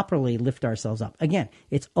properly lift ourselves up. Again,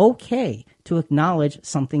 it's okay to acknowledge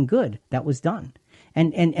something good that was done.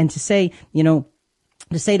 And to say, to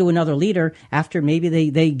another leader after maybe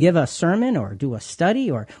they give a sermon or do a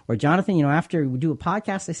study or Jonathan, after we do a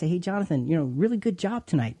podcast, they say, hey, Jonathan, really good job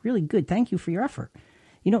tonight. Really good. Thank you for your effort.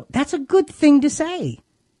 That's a good thing to say.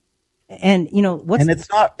 And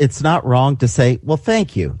it's not wrong to say, well,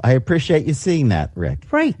 thank you. I appreciate you seeing that, Rick.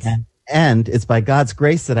 Right. And it's by God's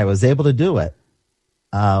grace that I was able to do it.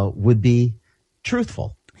 Would be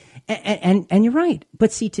truthful. And you're right.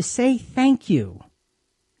 But see, to say thank you,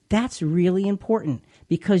 that's really important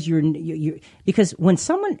because because when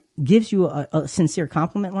someone gives you a sincere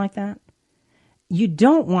compliment like that, you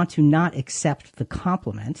don't want to not accept the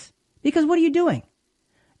compliment, because what are you doing?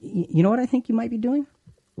 You know what I think you might be doing?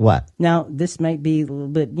 What? Now, this might be a little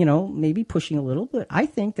bit, maybe pushing a little, but I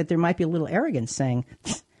think that there might be a little arrogance saying,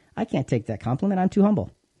 I can't take that compliment. I'm too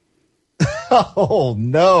humble. Oh,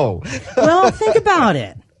 no. Well, think about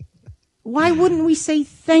it. Why wouldn't we say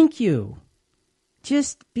thank you?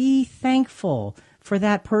 Just be thankful for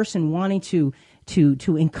that person wanting to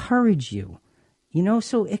encourage you.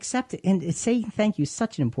 So accept it and saying thank you is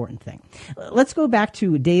such an important thing. Let's go back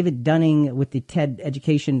to David Dunning with the TED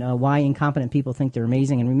Education, Why Incompetent People Think They're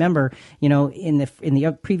Amazing. And remember, in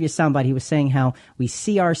the previous soundbite, he was saying how we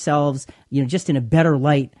see ourselves, just in a better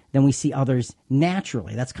light than we see others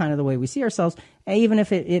naturally. That's kind of the way we see ourselves, even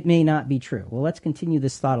if it may not be true. Well, let's continue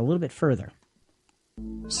this thought a little bit further.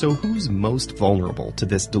 So who's most vulnerable to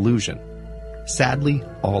this delusion? Sadly,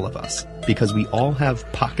 all of us, because we all have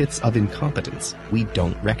pockets of incompetence we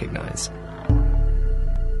don't recognize.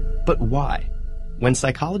 But why? When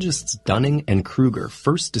psychologists Dunning and Kruger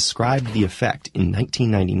first described the effect in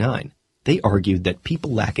 1999, they argued that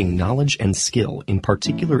people lacking knowledge and skill in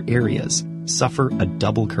particular areas suffer a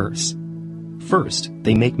double curse. First,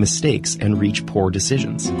 they make mistakes and reach poor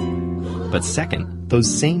decisions. But second,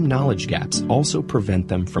 those same knowledge gaps also prevent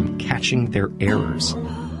them from catching their errors.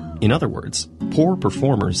 In other words, poor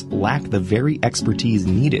performers lack the very expertise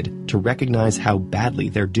needed to recognize how badly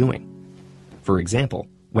they're doing. For example,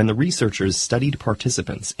 when the researchers studied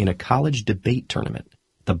participants in a college debate tournament,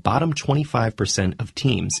 the bottom 25% of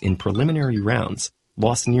teams in preliminary rounds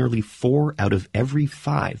lost nearly 4 out of every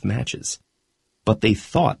 5 matches. But they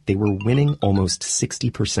thought they were winning almost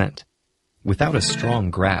 60%. Without a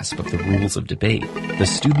strong grasp of the rules of debate, the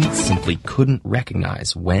students simply couldn't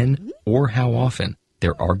recognize when or how often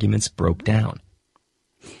their arguments broke down.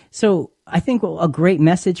 So I think a great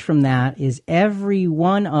message from that is every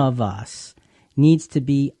one of us needs to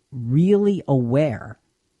be really aware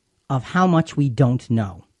of how much we don't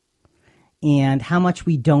know and how much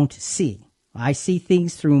we don't see. I see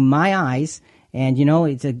things through my eyes, and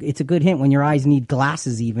it's a good hint when your eyes need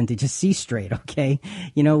glasses even to just see straight, okay?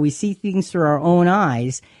 We see things through our own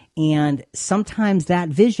eyes, and sometimes that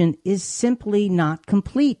vision is simply not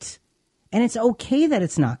complete. And it's okay that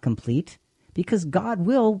it's not complete, because God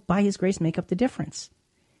will, by his grace, make up the difference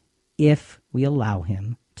if we allow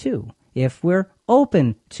him to, if we're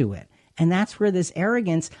open to it. And that's where this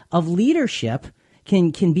arrogance of leadership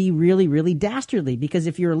can be really, really dastardly, because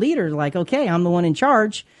if you're a leader, like, okay, I'm the one in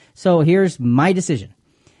charge, so here's my decision.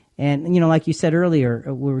 And, like you said earlier,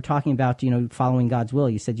 we were talking about, following God's will.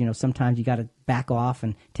 You said, sometimes you got to back off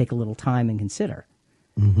and take a little time and consider.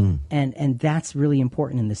 Mm-hmm. And that's really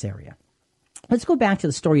important in this area. Let's go back to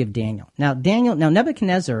the story of Daniel. Now,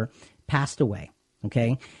 Nebuchadnezzar passed away,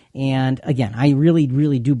 okay? And again, I really,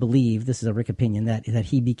 really do believe, this is a Rick opinion, that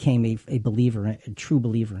he became a believer, a true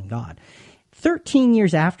believer in God. 13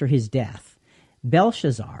 years after his death,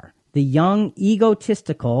 Belshazzar, the young,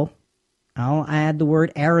 egotistical, I'll add the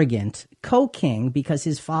word arrogant, co-king, because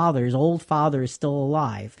his old father is still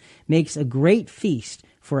alive, makes a great feast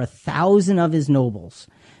for 1,000 of his nobles.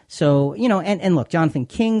 So, and look, Jonathan,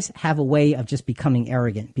 kings have a way of just becoming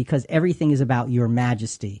arrogant because everything is about your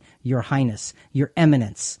majesty, your highness, your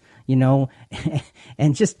eminence,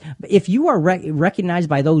 and just if you are recognized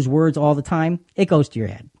by those words all the time, it goes to your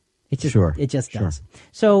head. It just does.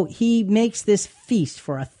 So he makes this feast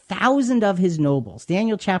for 1,000 of his nobles.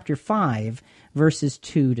 Daniel chapter 5, verses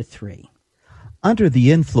 2-3. Under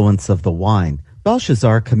the influence of the wine,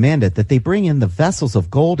 Belshazzar commanded that they bring in the vessels of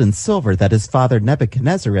gold and silver that his father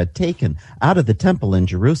Nebuchadnezzar had taken out of the temple in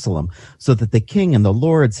Jerusalem, so that the king and the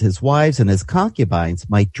lords, his wives, and his concubines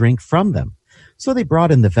might drink from them. So they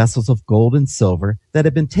brought in the vessels of gold and silver that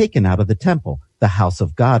had been taken out of the temple, the house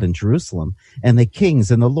of God in Jerusalem, and the kings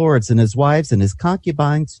and the lords and his wives and his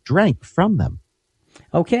concubines drank from them.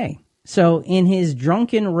 Okay, so in his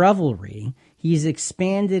drunken revelry, he's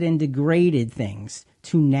expanded and degraded things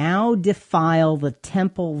to now defile the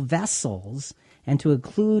temple vessels and to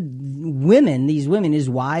include these women, his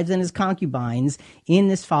wives and his concubines, in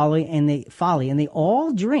this folly, and they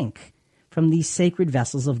all drink from these sacred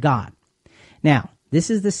vessels of God. Now, this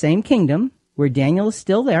is the same kingdom where Daniel is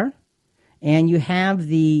still there, and you have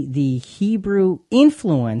the Hebrew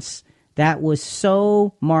influence that was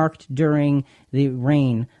so marked during the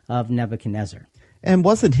reign of Nebuchadnezzar. And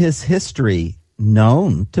wasn't his history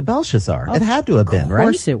known to Belshazzar? It had to have been, right? Of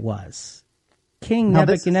course it was. King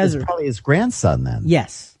Nebuchadnezzar. This is probably his grandson then.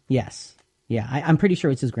 Yes. Yeah, I'm pretty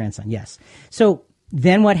sure it's his grandson, yes. So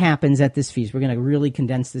then what happens at this feast? We're going to really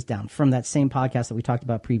condense this down from that same podcast that we talked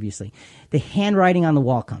about previously. The handwriting on the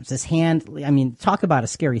wall comes. This hand, I mean, talk about a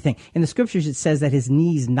scary thing. In the scriptures, it says that his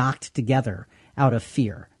knees knocked together out of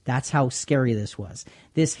fear. That's how scary this was.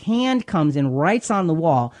 This hand comes and writes on the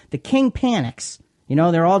wall. The king panics. You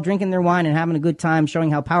know, they're all drinking their wine and having a good time,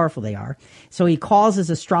 showing how powerful they are. So he calls his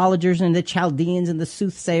astrologers and the Chaldeans and the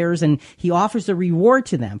soothsayers, and he offers a reward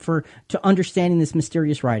to them to understanding this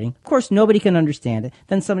mysterious writing. Of course, nobody can understand it.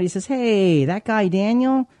 Then somebody says, hey, that guy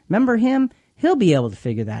Daniel, remember him? He'll be able to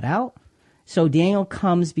figure that out. So Daniel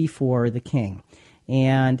comes before the king.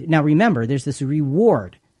 And now remember, there's this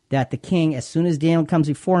reward that the king, as soon as Daniel comes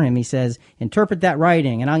before him, he says, interpret that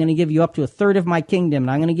writing, and I'm going to give you up to a third of my kingdom,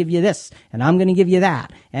 and I'm going to give you this, and I'm going to give you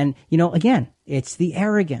that. And, you know, again, it's the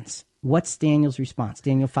arrogance. What's Daniel's response?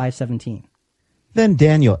 Daniel 5:17. Then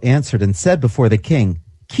Daniel answered and said before the king,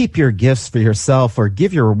 keep your gifts for yourself or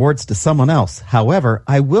give your rewards to someone else. However,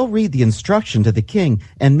 I will read the instruction to the king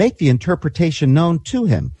and make the interpretation known to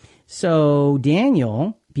him. So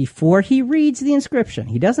Daniel, before he reads the inscription,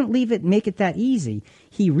 he doesn't make it that easy.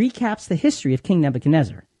 He recaps the history of King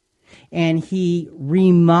Nebuchadnezzar. And he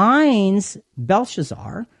reminds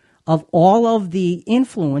Belshazzar of all of the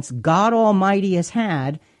influence God Almighty has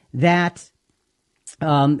had that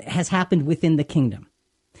has happened within the kingdom.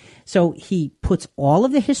 So he puts all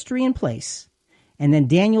of the history in place, and then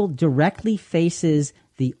Daniel directly faces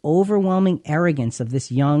the overwhelming arrogance of this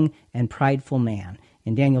young and prideful man.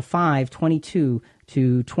 In Daniel 5:22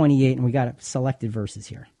 to 28, and we got selected verses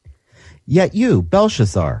here. Yet you,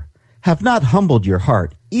 Belshazzar, have not humbled your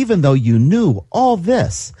heart, even though you knew all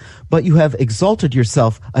this, but you have exalted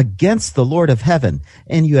yourself against the Lord of heaven,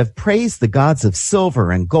 and you have praised the gods of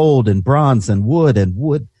silver and gold and bronze and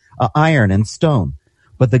wood, iron and stone.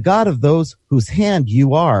 But the God of those whose hand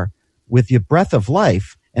you are, with your breath of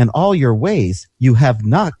life and all your ways, you have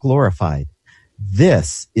not glorified.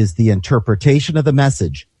 This is the interpretation of the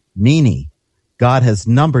message, meaning God has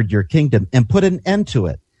numbered your kingdom and put an end to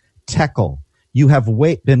it. Tekel, you have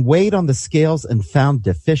been weighed on the scales and found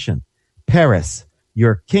deficient. Paris,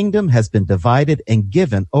 your kingdom has been divided and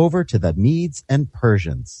given over to the Medes and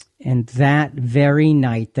Persians. And that very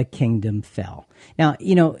night the kingdom fell. Now,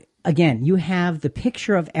 you know, again, you have the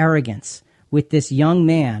picture of arrogance with this young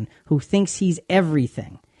man who thinks he's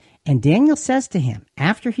everything. And Daniel says to him,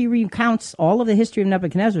 after he recounts all of the history of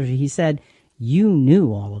Nebuchadnezzar, he said, you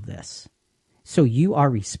knew all of this, so you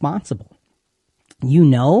are responsible. You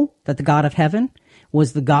know that the God of heaven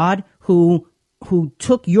was the God who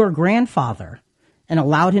took your grandfather and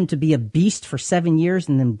allowed him to be a beast for 7 years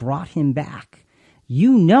and then brought him back.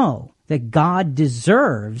 You know that God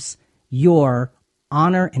deserves your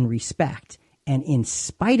honor and respect. And in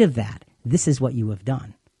spite of that, this is what you have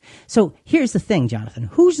done. So here's the thing, Jonathan.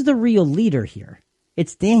 Who's the real leader here?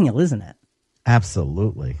 It's Daniel, isn't it?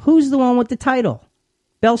 Absolutely. Who's the one with the title?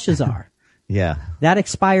 Belshazzar. Yeah. That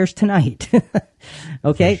expires tonight.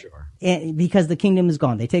 Okay? For sure. And because the kingdom is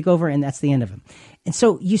gone. They take over and that's the end of him. And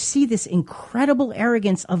so you see this incredible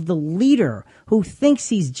arrogance of the leader who thinks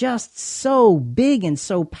he's just so big and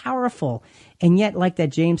so powerful. And yet, like that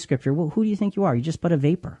James scripture, well, who do you think you are? You're just but a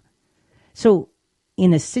vapor. So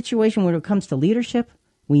in a situation where it comes to leadership,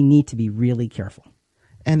 we need to be really careful.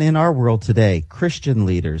 And in our world today, Christian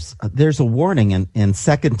leaders, there's a warning in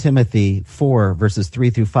 2 Timothy 4, verses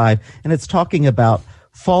 3 through 5, and it's talking about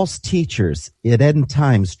false teachers at end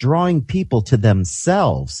times drawing people to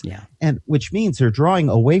themselves, and which means they're drawing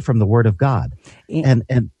away from the Word of God. And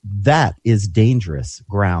that is dangerous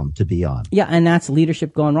ground to be on. Yeah, and that's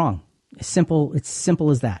leadership gone wrong. It's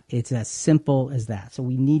simple as that. It's as simple as that. So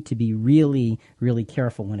we need to be really, really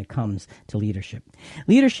careful when it comes to leadership.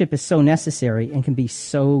 Leadership is so necessary and can be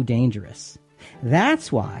so dangerous.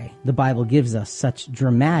 That's why the Bible gives us such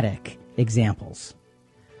dramatic examples.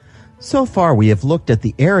 So far, we have looked at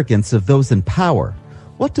the arrogance of those in power.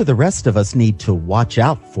 What do the rest of us need to watch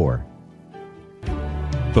out for?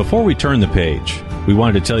 Before we turn the page, we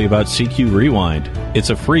wanted to tell you about CQ Rewind.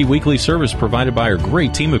 It's a free weekly service provided by our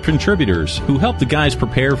great team of contributors who help the guys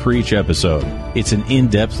prepare for each episode. It's an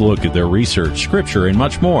in-depth look at their research, scripture, and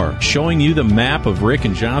much more, showing you the map of Rick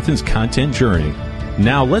and Jonathan's content journey.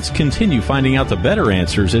 Now let's continue finding out the better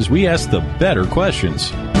answers as we ask the better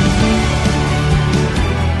questions.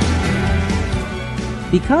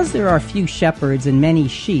 Because there are few shepherds and many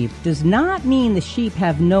sheep does not mean the sheep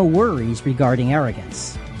have no worries regarding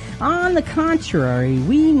arrogance. On the contrary,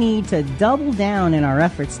 we need to double down in our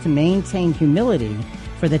efforts to maintain humility,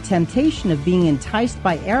 for the temptation of being enticed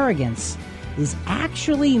by arrogance is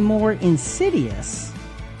actually more insidious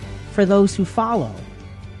for those who follow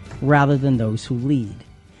rather than those who lead.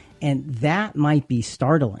 And that might be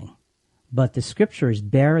startling, but the scriptures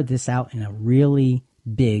bear this out in a really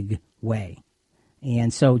big way.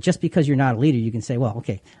 And so just because you're not a leader, you can say, well,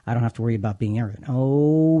 okay, I don't have to worry about being arrogant.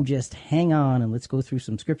 Oh, just hang on and let's go through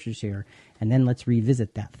some scriptures here, and then let's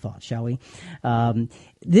revisit that thought, shall we?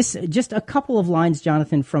 This just a couple of lines,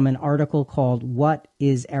 Jonathan, from an article called What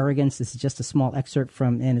is Arrogance? This is just a small excerpt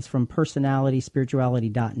and it's from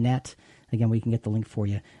personalityspirituality.net. Again, we can get the link for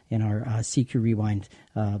you in our CQ Rewind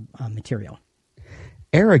material.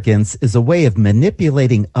 Arrogance is a way of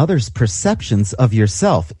manipulating others' perceptions of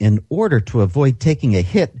yourself in order to avoid taking a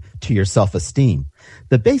hit to your self-esteem.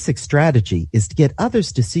 The basic strategy is to get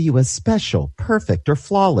others to see you as special, perfect, or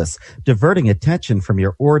flawless, diverting attention from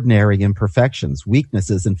your ordinary imperfections,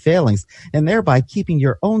 weaknesses, and failings, and thereby keeping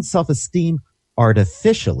your own self-esteem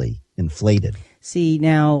artificially inflated. See,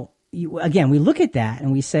 now, again, we look at that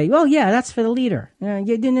and we say, well, yeah, that's for the leader.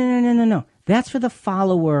 No. That's for the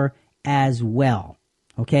follower as well.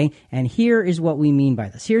 Okay, and here is what we mean by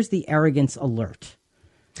this. Here's the arrogance alert.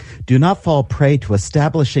 Do not fall prey to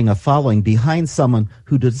establishing a following behind someone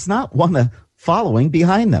who does not want a following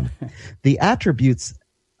behind them. This attributes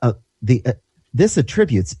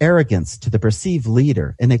arrogance to the perceived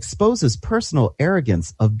leader and exposes personal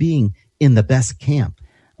arrogance of being in the best camp.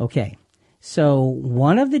 Okay, so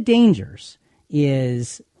one of the dangers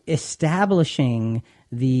is establishing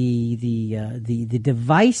the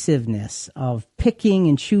divisiveness of picking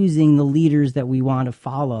and choosing the leaders that we want to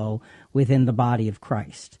follow within the body of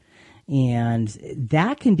Christ. And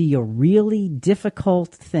that can be a really difficult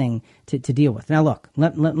thing to deal with. Now, look,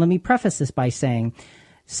 let me preface this by saying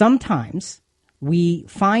sometimes we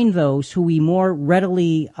find those who we more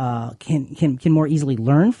readily can more easily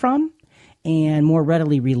learn from and more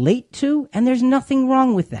readily relate to, and there's nothing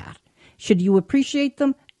wrong with that. Should you appreciate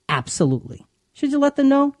them? Absolutely. Should you let them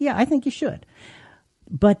know? Yeah, I think you should.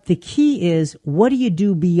 But the key is, what do you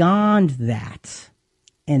do beyond that?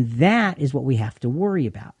 And that is what we have to worry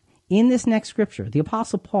about. In this next scripture, the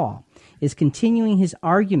Apostle Paul is continuing his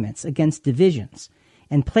arguments against divisions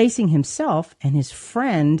and placing himself and his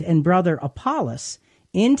friend and brother Apollos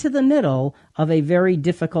into the middle of a very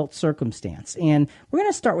difficult circumstance. And we're going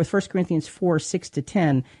to start with 1 Corinthians 4,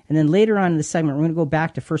 6-10, and then later on in the segment, we're going to go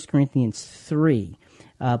back to 1 Corinthians 3.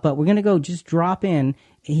 But we're going to go just drop in.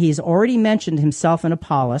 He's already mentioned himself and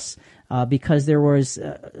Apollos because there was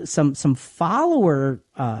some follower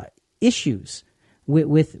issues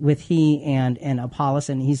with he and Apollos,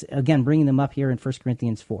 and he's, again, bringing them up here in 1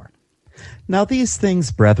 Corinthians 4. Now these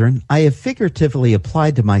things, brethren, I have figuratively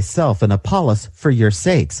applied to myself and Apollos for your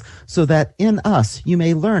sakes, so that in us you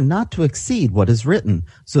may learn not to exceed what is written,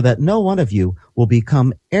 so that no one of you will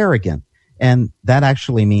become arrogant. And that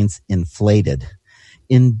actually means inflated.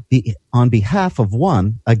 On behalf of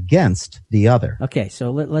one against the other. Okay,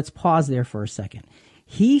 so let's pause there for a second.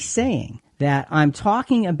 He's saying that I'm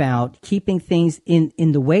talking about keeping things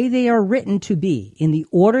in the way they are written to be, in the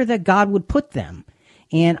order that God would put them.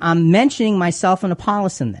 And I'm mentioning myself and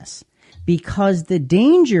Apollos in this because the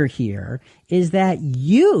danger here is that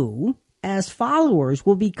you, as followers,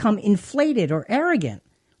 will become inflated or arrogant,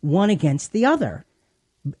 one against the other.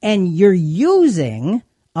 And you're using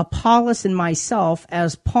Apollos and myself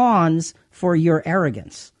as pawns for your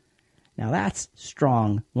arrogance. Now that's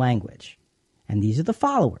strong language. And these are the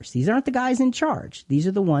followers. These aren't the guys in charge. These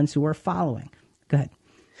are the ones who are following. Go ahead.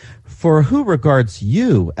 For who regards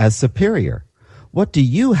you as superior? What do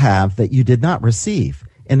you have that you did not receive?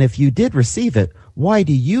 And if you did receive it, why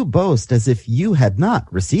do you boast as if you had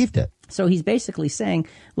not received it? So he's basically saying,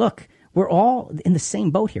 look, we're all in the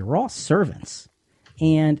same boat here. We're all servants.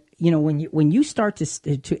 And, you know, when you start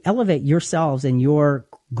to elevate yourselves and your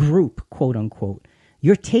group, quote unquote,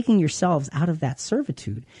 you're taking yourselves out of that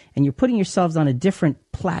servitude and you're putting yourselves on a different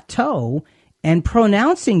plateau and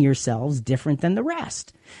pronouncing yourselves different than the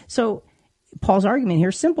rest. So Paul's argument here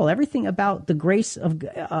is simple. Everything about the grace of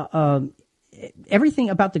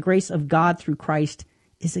God through Christ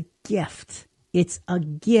is a gift. It's a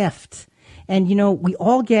gift. And, you know, we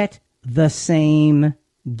all get the same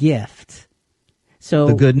gift. So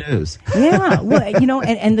the good news. Yeah. Well, you know,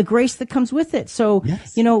 and the grace that comes with it. So,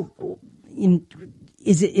 yes. You know,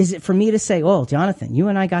 is it for me to say, oh, Jonathan, you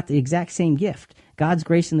and I got the exact same gift, God's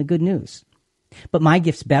grace and the good news, but my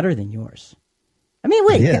gift's better than yours? I mean,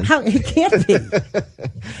 wait, how it can't be. But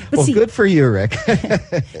well, see, good for you, Rick.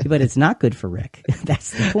 But it's not good for Rick.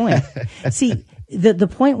 That's the point. See, the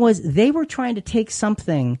point was they were trying to take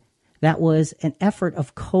something that was an effort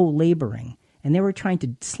of co-laboring, and they were trying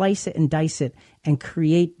to slice it and dice it and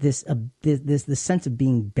create this sense of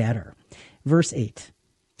being better. Verse 8.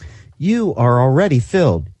 You are already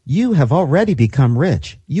filled. You have already become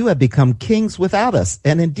rich. You have become kings without us.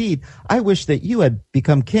 And indeed, I wish that you had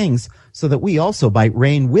become kings so that we also might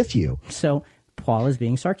reign with you. So Paul is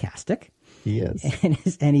being sarcastic. He is.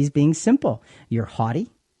 And he's being simple. You're haughty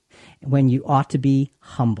when you ought to be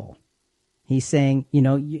humble. He's saying,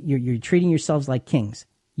 you're treating yourselves like kings.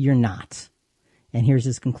 You're not. And here's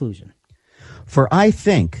his conclusion. For I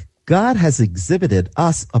think God has exhibited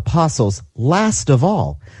us apostles last of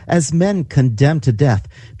all, as men condemned to death,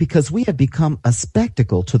 because we have become a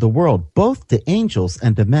spectacle to the world, both to angels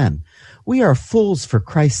and to men. We are fools for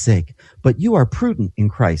Christ's sake, but you are prudent in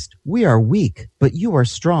Christ. We are weak, but you are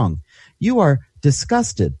strong. You are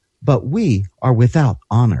disgusted, but we are without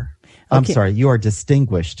honor. Okay. I'm sorry, you are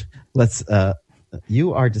distinguished.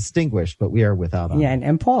 You are distinguished, but we are without honor. Yeah,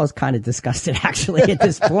 and Paul is kind of disgusted, actually, at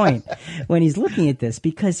this point when he's looking at this,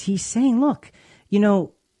 because he's saying, look,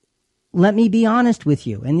 let me be honest with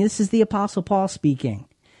you. And this is the Apostle Paul speaking.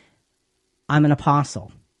 I'm an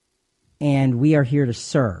apostle, and we are here to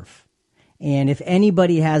serve. And if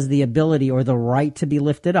anybody has the ability or the right to be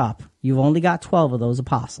lifted up, you've only got 12 of those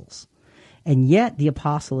apostles. And yet the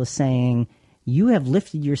apostle is saying, you have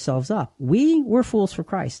lifted yourselves up. We were fools for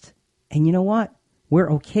Christ. And you know what?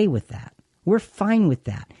 We're okay with that. We're fine with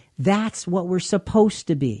that. That's what we're supposed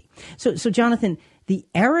to be. So Jonathan, the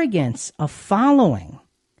arrogance of following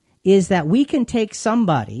is that we can take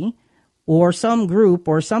somebody or some group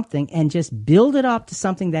or something and just build it up to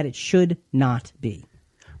something that it should not be.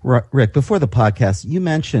 Rick, before the podcast, you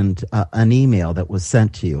mentioned an email that was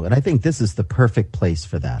sent to you, and I think this is the perfect place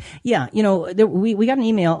for that. Yeah, we got an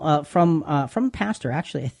email from a pastor,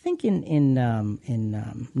 actually, I think in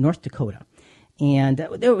North Dakota. And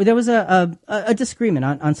there was a disagreement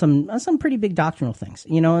on some pretty big doctrinal things,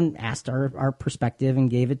 and asked our perspective and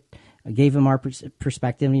gave him our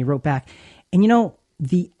perspective, and he wrote back. And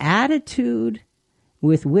the attitude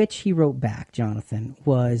with which he wrote back, Jonathan,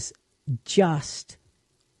 was just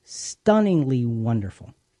stunningly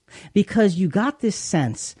wonderful, because you got this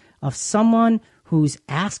sense of someone who's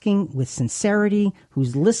asking with sincerity,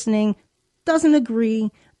 who's listening, doesn't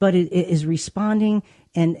agree, but is responding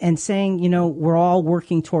and saying, we're all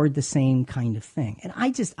working toward the same kind of thing. And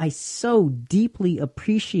I so deeply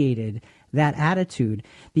appreciated that attitude,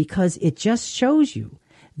 because it just shows you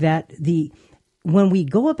that when we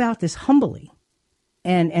go about this humbly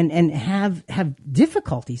and have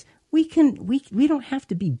difficulties, we don't have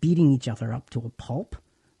to be beating each other up to a pulp.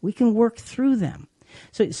 We can work through them.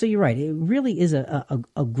 So you're right. It really is a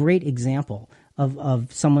great example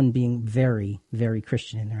of someone being very, very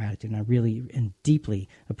Christian in their attitude, and I really am deeply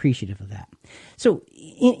appreciative of that. So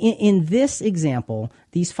in this example,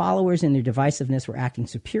 these followers in their divisiveness were acting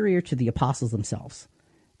superior to the apostles themselves.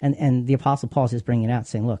 And the Apostle Paul is just bringing it out,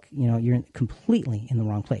 saying, look, you're completely in the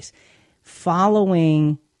wrong place.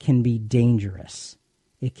 Following can be dangerous.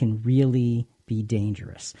 It can really be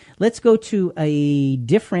dangerous. Let's go to a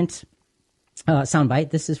different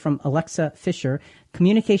soundbite. This is from Alexa Fisher,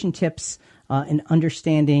 Communication Tips and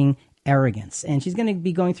Understanding Arrogance. And she's going to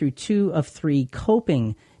be going through 2 of 3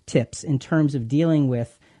 coping tips in terms of dealing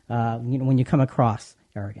with when you come across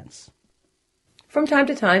arrogance. From time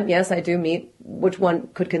to time, yes, I do meet which one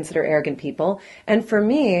could consider arrogant people. And for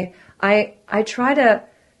me, I try to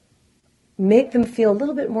make them feel a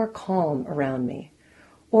little bit more calm around me.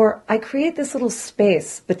 Or I create this little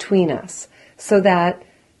space between us so that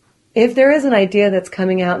if there is an idea that's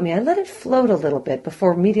coming out at me, I let it float a little bit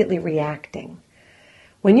before immediately reacting.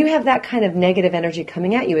 When you have that kind of negative energy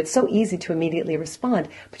coming at you, it's so easy to immediately respond,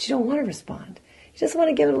 but you don't want to respond. You just want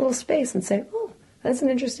to give it a little space and say, oh, that's an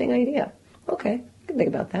interesting idea. Okay, I can think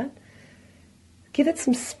about that. Give it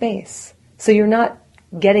some space so you're not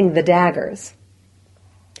getting the daggers.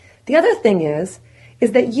 The other thing is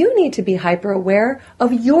that you need to be hyper aware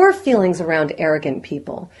of your feelings around arrogant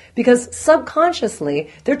people, because subconsciously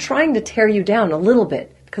they're trying to tear you down a little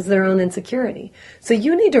bit because of their own insecurity. So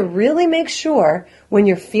you need to really make sure when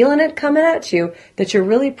you're feeling it coming at you that you're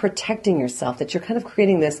really protecting yourself, that you're kind of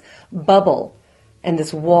creating this bubble and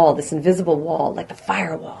this wall, this invisible wall, like the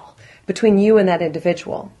firewall between you and that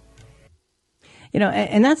individual.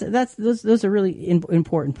 And those are really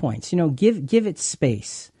important points. Give it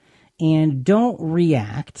space. And don't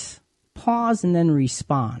react, pause and then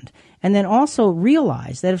respond. And then also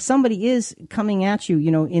realize that if somebody is coming at you,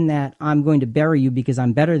 in that I'm going to bury you because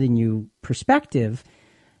I'm better than you perspective,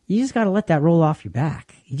 you just got to let that roll off your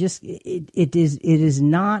back. It is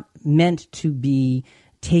not meant to be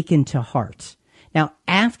taken to heart. Now,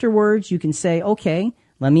 afterwards, you can say, okay,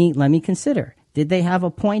 let me consider. Did they have a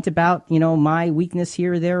point about, my weakness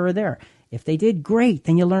here, there, or there? If they did, great,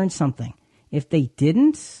 then you learned something. If they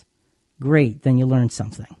didn't, great, then you learned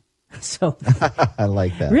something. So I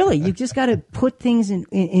like that. really, you just got to put things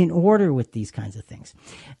in order with these kinds of things.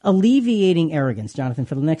 Alleviating arrogance, Jonathan,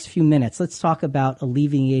 for the next few minutes, let's talk about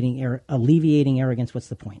alleviating arrogance. What's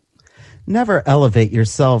the point? Never elevate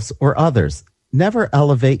yourselves or others. Never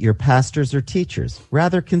elevate your pastors or teachers.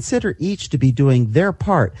 Rather, consider each to be doing their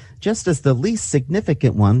part, just as the least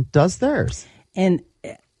significant one does theirs. And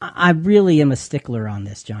I really am a stickler on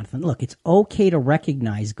this, Jonathan. Look, it's okay to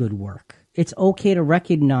recognize good work. It's okay to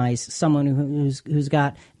recognize someone who's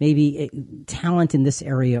got maybe talent in this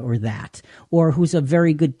area or that, or who's a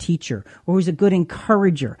very good teacher, or who's a good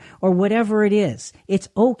encourager, or whatever it is. It's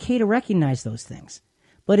okay to recognize those things.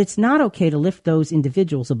 But it's not okay to lift those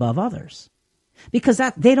individuals above others, because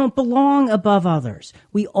they don't belong above others.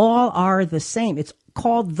 We all are the same. It's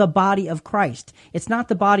called the body of Christ. It's not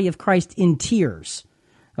the body of Christ in tiers,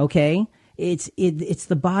 okay? It's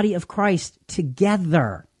the body of Christ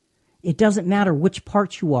together. It doesn't matter which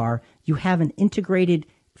part you are. You have an integrated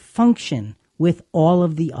function with all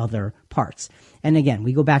of the other parts. And again,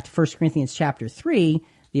 we go back to 1 Corinthians chapter 3.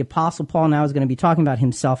 The Apostle Paul now is going to be talking about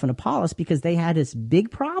himself and Apollos because they had this big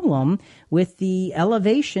problem with the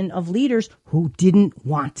elevation of leaders who didn't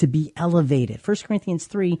want to be elevated. 1 Corinthians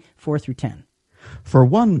 3, 4 through 10. For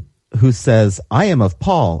one who says, I am of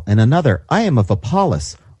Paul, and another, I am of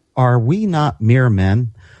Apollos, are we not mere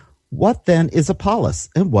men? What then is Apollos,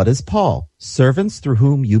 and what is Paul? Servants through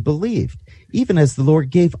whom you believed, even as the Lord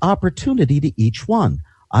gave opportunity to each one.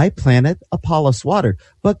 I planted, Apollos watered,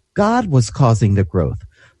 but God was causing the growth.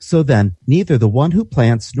 So then, neither the one who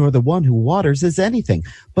plants nor the one who waters is anything,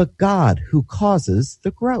 but God who causes the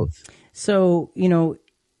growth. So,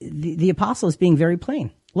 the apostle is being very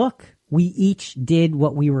plain. Look, we each did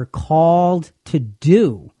what we were called to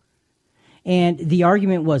do. And the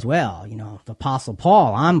argument was, well, the Apostle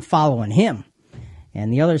Paul, I'm following him.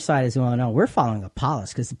 And the other side is, well, no, we're following Apollos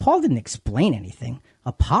because Paul didn't explain anything.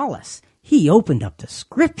 Apollos, he opened up the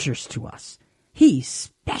scriptures to us. He's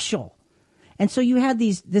special. And so you had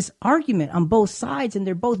this argument on both sides, and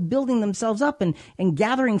they're both building themselves up and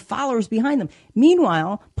gathering followers behind them.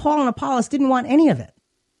 Meanwhile, Paul and Apollos didn't want any of it.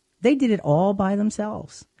 They did it all by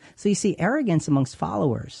themselves. So you see, arrogance amongst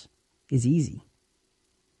followers is easy.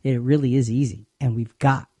 It really is easy, and we've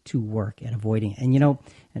got to work at avoiding it.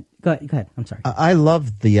 And go ahead. I'm sorry. I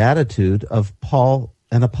love the attitude of Paul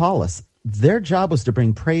and Apollos. Their job was to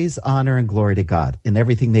bring praise, honor, and glory to God in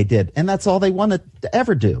everything they did, and that's all they wanted to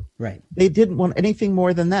ever do. Right. They didn't want anything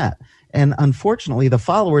more than that. And unfortunately, the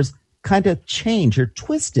followers kind of changed or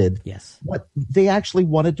twisted what they actually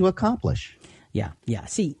wanted to accomplish. Yeah.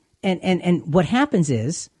 See, and what happens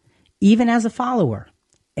is, even as a follower,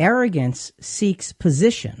 arrogance seeks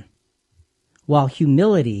position, while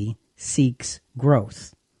humility seeks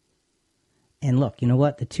growth. And look, you know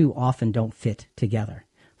what? The two often don't fit together.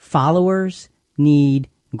 Followers need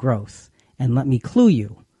growth. And let me clue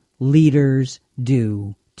you, leaders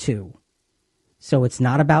do too. So it's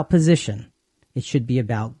not about position. It should be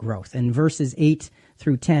about growth. And verses 8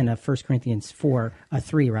 through 10 of 1 Corinthians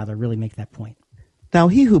 3 really make that point. Now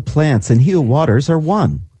he who plants and he who waters are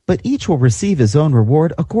one, but each will receive his own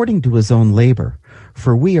reward according to his own labor.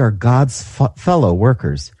 For we are God's fellow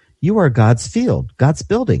workers. You are God's field, God's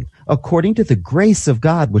building. According to the grace of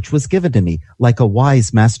God which was given to me, like a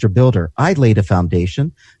wise master builder, I laid a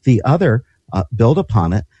foundation, the other built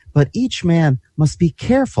upon it, but each man must be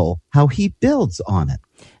careful how he builds on it.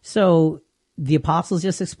 So the apostle's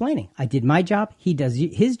just explaining, I did my job, he does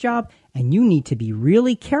his job, and you need to be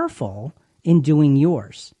really careful in doing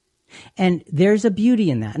yours. And there's a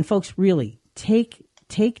beauty in that. And folks, really, take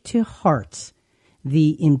to heart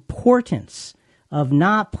the importance of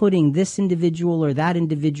not putting this individual or that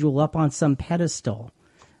individual up on some pedestal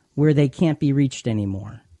where they can't be reached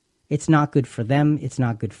anymore. It's not good for them. It's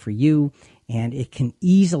not good for you. And it can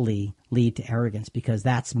easily lead to arrogance because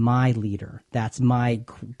that's my leader. That's my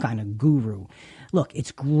kind of guru. Look,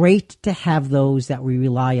 it's great to have those that we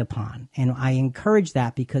rely upon. And I encourage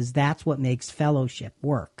that because that's what makes fellowship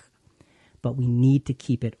work. But we need to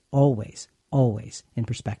keep it always in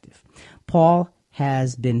perspective. Paul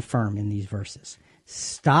has been firm in these verses.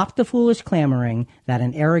 Stop the foolish clamoring that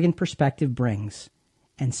an arrogant perspective brings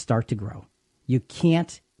and start to grow. You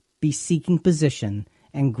can't be seeking position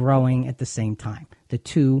and growing at the same time. The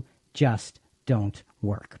two just don't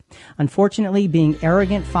work. Unfortunately, being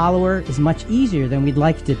arrogant follower is much easier than we'd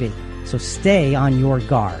like to be. So stay on your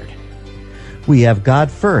guard. We have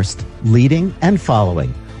God first, leading and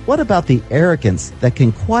following. What about the arrogance that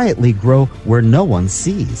can quietly grow where no one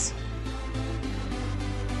sees?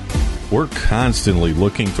 We're constantly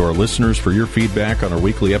looking to our listeners for your feedback on our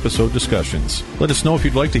weekly episode discussions. Let us know if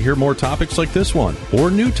you'd like to hear more topics like this one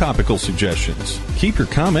or new topical suggestions. Keep your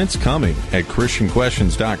comments coming at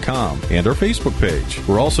ChristianQuestions.com and our Facebook page.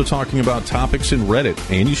 We're also talking about topics in Reddit,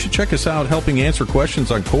 and you should check us out helping answer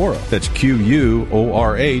questions on Quora. That's QUORA.com.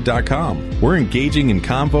 We're engaging in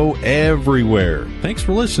convo everywhere. Thanks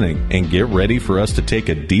for listening, and get ready for us to take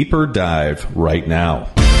a deeper dive right now.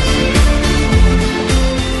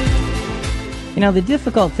 You know, the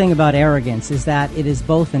difficult thing about arrogance is that it is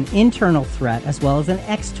both an internal threat as well as an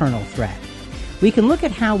external threat. We can look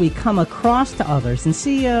at how we come across to others and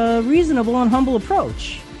see a reasonable and humble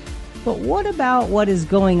approach. But what about what is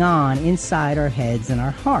going on inside our heads and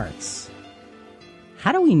our hearts?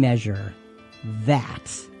 How do we measure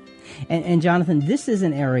that? And Jonathan, this is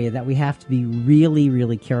an area that we have to be really,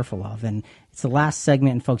 really careful of. And it's the last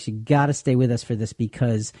segment, and folks, you got to stay with us for this,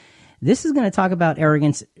 because this is going to talk about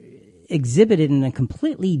arrogance exhibited in a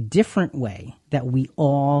completely different way that we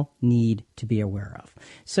all need to be aware of.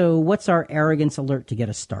 So what's our arrogance alert to get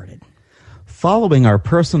us started? Following our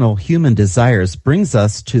personal human desires brings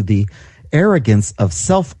us to the arrogance of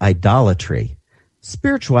self-idolatry.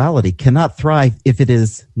 Spirituality cannot thrive if it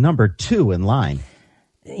is number 2 in line.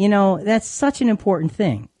 You know, that's such an important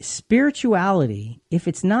thing. Spirituality, if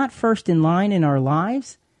it's not first in line in our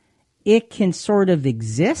lives, it can sort of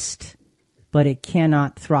exist, but it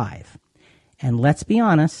cannot thrive. And let's be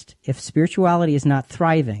honest, if spirituality is not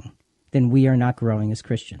thriving, then we are not growing as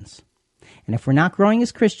Christians. And if we're not growing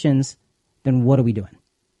as Christians, then what are we doing?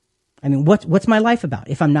 I mean, what's my life about?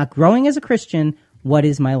 If I'm not growing as a Christian, what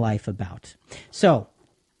is my life about? So,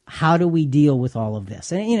 how do we deal with all of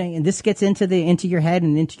this? And, you know, and this gets into your head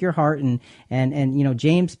and into your heart, and you know,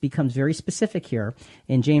 James becomes very specific here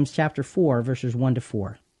in James chapter 4, verses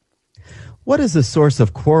 1-4. What is the source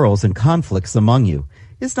of quarrels and conflicts among you?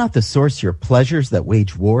 Is not the source your pleasures that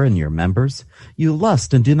wage war in your members? You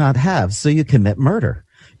lust and do not have, so you commit murder.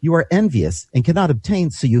 You are envious and cannot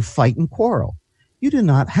obtain, so you fight and quarrel. You do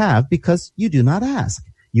not have because you do not ask.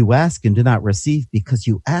 You ask and do not receive because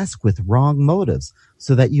you ask with wrong motives,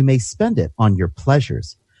 so that you may spend it on your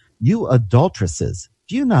pleasures. You adulteresses,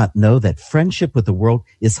 do you not know that friendship with the world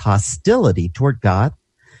is hostility toward God?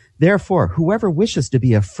 Therefore, whoever wishes to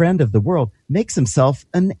be a friend of the world makes himself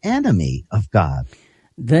an enemy of God.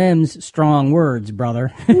 Them's strong words,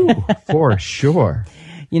 brother. Ooh, for sure.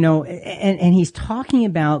 You know, and he's talking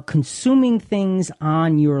about consuming things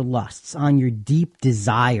on your lusts, on your deep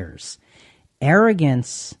desires.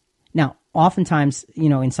 Arrogance. Now, oftentimes, you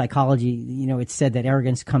know, in psychology, you know, it's said that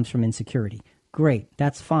arrogance comes from insecurity. Great,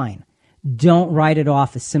 that's fine. Don't write it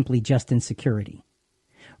off as simply just insecurity.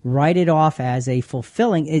 Write it off as a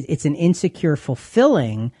fulfilling, it's an insecure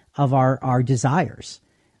fulfilling of our desires,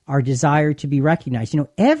 our desire to be recognized. You know,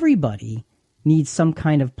 everybody needs some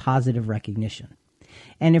kind of positive recognition.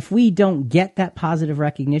 And if we don't get that positive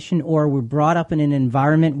recognition, or we're brought up in an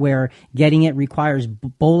environment where getting it requires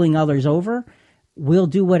bowling others over, we'll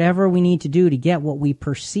do whatever we need to do to get what we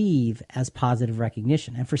perceive as positive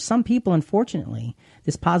recognition. And for some people, unfortunately,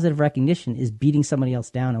 this positive recognition is beating somebody else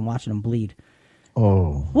down and watching them bleed.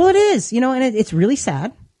 Oh. Well, it is, you know, and it's really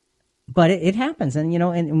sad, but it happens. And, you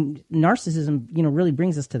know, and narcissism, you know, really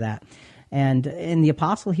brings us to that. And the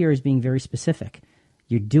apostle here is being very specific.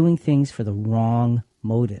 You're doing things for the wrong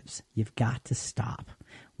motives. You've got to stop.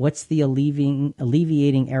 What's the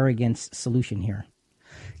alleviating arrogance solution here?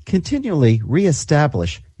 Continually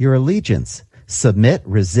reestablish your allegiance. Submit,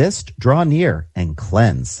 resist, draw near, and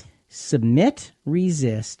cleanse. Submit,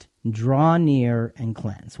 resist, draw near, and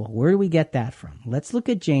cleanse. Well, where do we get that from? Let's look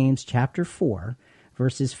at James chapter 4,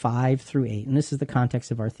 verses 5-8. And this is the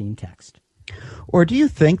context of our theme text. Or do you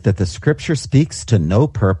think that the scripture speaks to no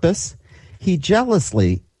purpose? He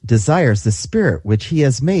jealously desires the Spirit which he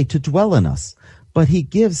has made to dwell in us, but he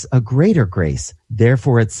gives a greater grace.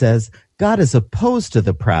 Therefore it says, God is opposed to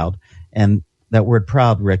the proud, and that word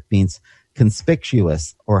proud, Rick, means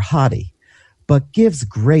conspicuous or haughty, but gives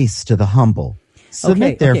grace to the humble.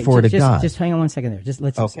 Submit, therefore, to God. Just hang on one second there.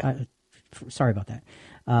 Let's. Okay. Sorry about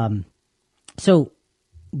that. So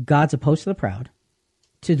God's opposed to the proud,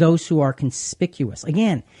 to those who are conspicuous.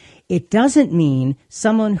 Again, it doesn't mean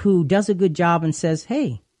someone who does a good job and says,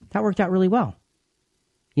 hey, that worked out really well.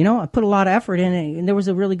 You know, I put a lot of effort in it and there was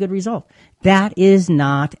a really good result. That is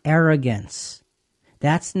not arrogance.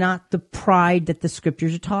 That's not the pride that the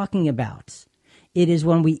scriptures are talking about. It is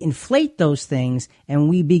when we inflate those things and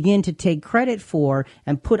we begin to take credit for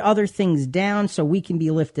and put other things down so we can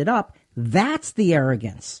be lifted up. That's the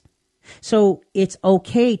arrogance. So it's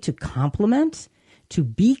okay to compliment, to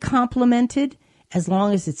be complimented, as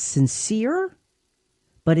long as it's sincere,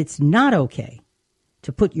 But it's not okay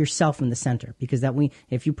to put yourself in the center, because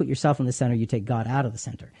if you put yourself in the center, you take God out of the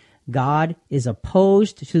center. God is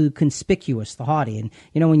opposed to conspicuous, the haughty. And,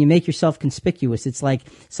 when you make yourself conspicuous, it's like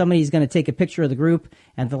somebody's going to take a picture of the group,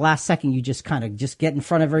 and at the last second, you just kind of just get in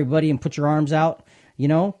front of everybody and put your arms out.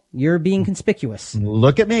 You're being conspicuous.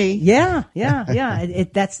 Look at me. Yeah.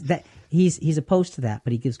 He's opposed to that,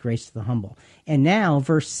 but he gives grace to the humble. And now,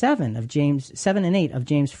 verse 7 and 8 of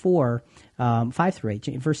James 4, 5 through 8,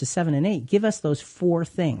 verses 7 and 8, give us those 4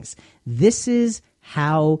 things. This is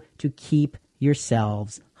how to keep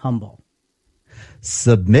yourselves humble.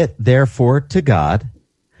 Submit, therefore, to God.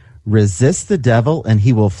 Resist the devil, and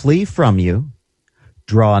he will flee from you.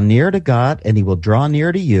 Draw near to God, and he will draw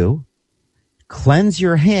near to you. Cleanse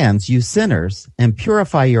your hands, you sinners, and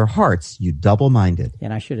purify your hearts, you double-minded.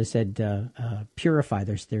 And I should have said purify.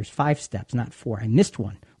 There's 5 steps, not 4. I missed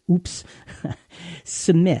one. Oops.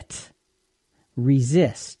 Submit,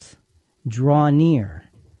 resist, draw near,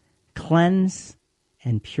 cleanse,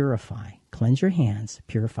 and purify. Cleanse your hands,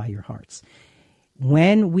 purify your hearts.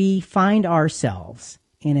 When we find ourselves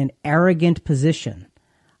in an arrogant position,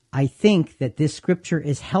 I think that this scripture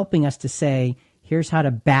is helping us to say, here's how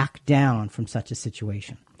to back down from such a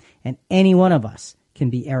situation. And any one of us can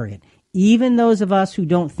be arrogant. Even those of us who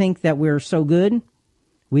don't think that we're so good,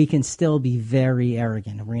 we can still be very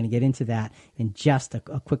arrogant. And we're going to get into that in just a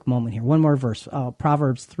quick moment here. One more verse,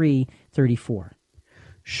 Proverbs 3:34.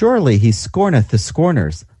 Surely he scorneth the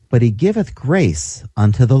scorners, but he giveth grace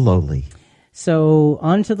unto the lowly. So,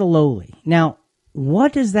 unto the lowly. Now,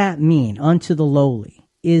 what does that mean, unto the lowly?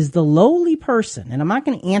 Is the lowly person, and I'm not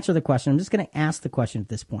going to answer the question, I'm just going to ask the question at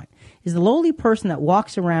this point, is the lowly person that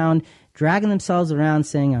walks around dragging themselves around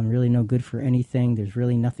saying, I'm really no good for anything, there's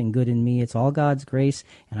really nothing good in me, it's all God's grace,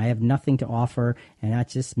 and I have nothing to offer, and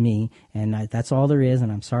that's just me, and that's all there is,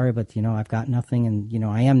 and I'm sorry, but, I've got nothing, and,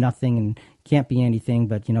 I am nothing, and can't be anything,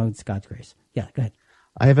 but, it's God's grace. Yeah, go ahead.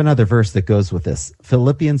 I have another verse that goes with this.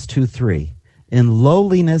 Philippians 2:3. In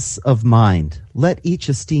lowliness of mind, let each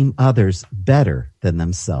esteem others better than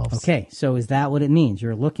themselves. Okay, so is that what it means?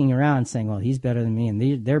 You're looking around and saying, well, he's better than me,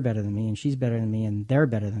 and they're better than me, and she's better than me, and they're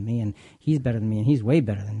better than me, and he's better than me, and he's way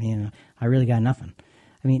better than me, and I really got nothing.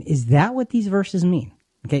 I mean, is that what these verses mean?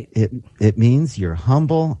 Okay. It means you're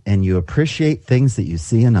humble and you appreciate things that you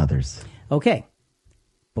see in others. Okay,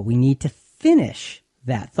 but we need to finish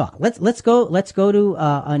that thought. Let's go to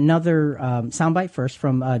another soundbite first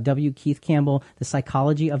from W. Keith Campbell, The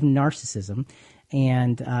Psychology of Narcissism,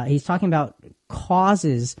 and he's talking about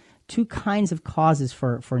causes, 2 kinds of causes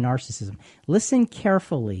for narcissism. Listen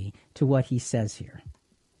carefully to what he says here.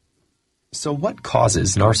 So what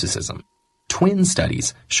causes narcissism? Twin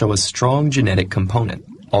studies show a strong genetic component,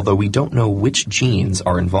 although we don't know which genes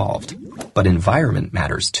are involved. But environment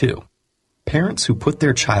matters too. Parents who put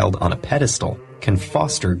their child on a pedestal can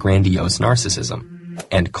foster grandiose narcissism,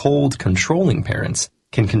 and cold, controlling parents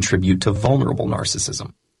can contribute to vulnerable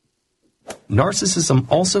narcissism. Narcissism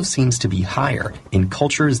also seems to be higher in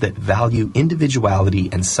cultures that value individuality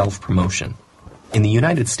and self-promotion. In the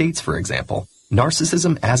United States, for example,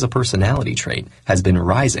 narcissism as a personality trait has been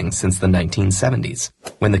rising since the 1970s,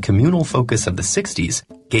 when the communal focus of the 60s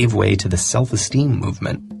gave way to the self-esteem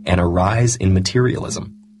movement and a rise in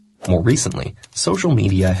materialism. More recently, social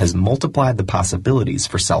media has multiplied the possibilities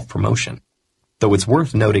for self-promotion. Though it's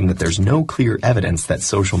worth noting that there's no clear evidence that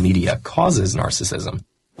social media causes narcissism.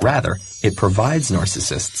 Rather, it provides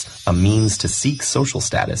narcissists a means to seek social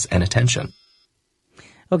status and attention.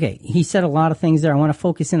 Okay, he said a lot of things there. I want to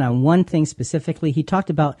focus in on one thing specifically. He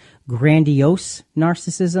talked about grandiose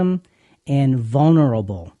narcissism and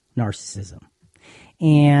vulnerable narcissism.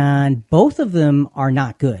 And both of them are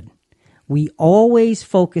not good. We always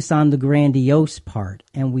focus on the grandiose part,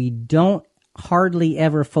 and we don't hardly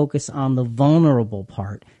ever focus on the vulnerable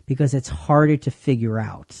part because it's harder to figure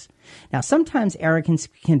out. Now, sometimes arrogance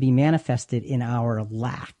can be manifested in our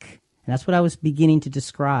lack. And that's what I was beginning to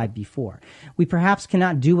describe before. We perhaps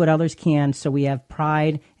cannot do what others can, so we have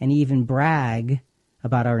pride and even brag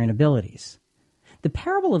about our inabilities. The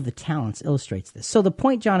parable of the talents illustrates this. So the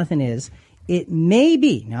point, Jonathan, is it may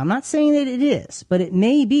be, now I'm not saying that it is, but it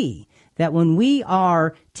may be that when we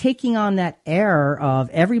are taking on that air of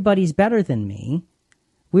everybody's better than me,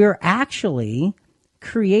 we're actually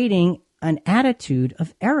creating an attitude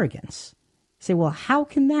of arrogance. You say, well, how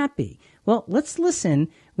can that be? Well, let's listen.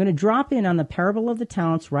 We're going to drop in on the parable of the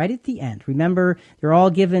talents right at the end. Remember, they're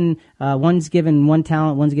all given, one's given 1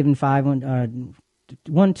 talent, one's given 5,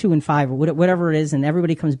 1, 2, and 5, or whatever it is, and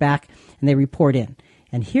everybody comes back and they report in.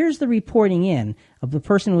 And here's the reporting in of the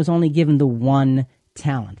person who was only given the 1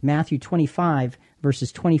 talent. Matthew 25,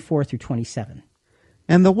 verses 24 through 27.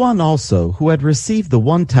 And the one also who had received the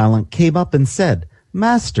 1 talent came up and said,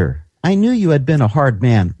 Master, I knew you had been a hard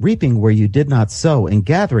man, reaping where you did not sow, and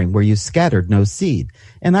gathering where you scattered no seed.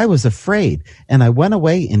 And I was afraid, and I went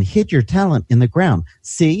away and hid your talent in the ground.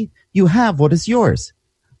 See, you have what is yours.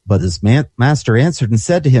 But his master answered and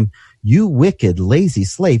said to him, You wicked, lazy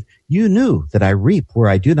slave, you knew that I reap where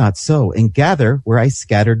I do not sow, and gather where I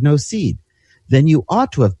scattered no seed. Then you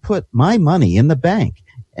ought to have put my money in the bank,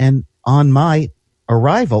 and on my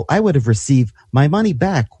arrival, I would have received my money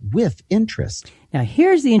back with interest. Now,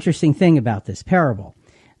 here's the interesting thing about this parable.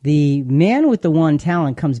 The man with the 1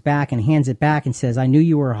 talent comes back and hands it back and says, I knew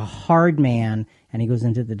you were a hard man, and he goes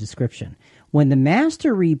into the description. When the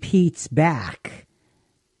master repeats back,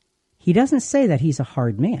 he doesn't say that he's a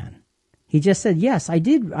hard man. He just said, yes, I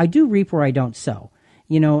do reap where I don't sow,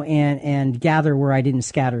 and gather where I didn't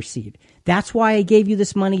scatter seed. That's why I gave you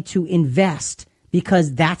this money to invest,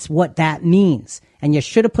 because that's what that means. And you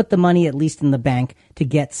should have put the money at least in the bank to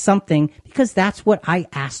get something, because that's what I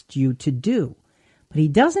asked you to do. But he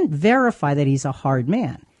doesn't verify that he's a hard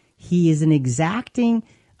man. He is an exacting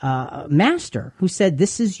master who said,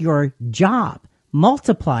 this is your job.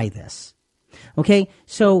 Multiply this. Okay,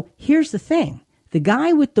 so here's the thing. The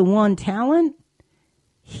guy with the 1 talent,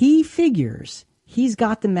 he figures he's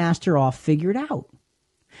got the master all figured out.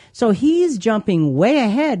 So he's jumping way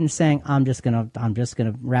ahead and saying, I'm just gonna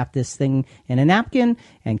wrap this thing in a napkin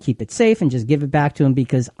and keep it safe and just give it back to him,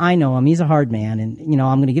 because I know him. He's a hard man, and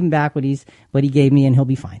I'm gonna give him back what he gave me, and he'll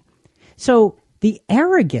be fine. So the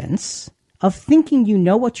arrogance of thinking you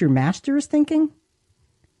know what your master is thinking,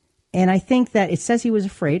 and I think that it says he was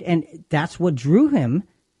afraid, and that's what drew him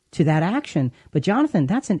to that action. But Jonathan,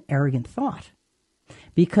 that's an arrogant thought,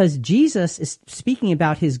 because Jesus is speaking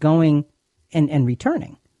about his going and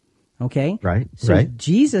returning. Okay? Right. So right.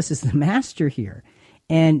 Jesus is the master here.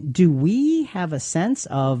 And do we have a sense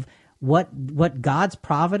of what God's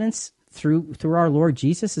providence through our Lord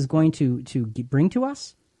Jesus is going to bring to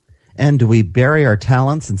us? And do we bury our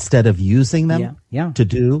talents instead of using them to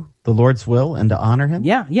do the Lord's will and to honor him?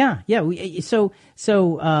 Yeah. And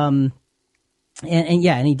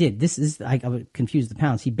he did. This is, I would confuse the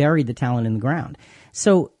pounds. He buried the talent in the ground.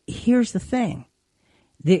 So here's the thing.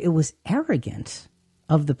 It was arrogant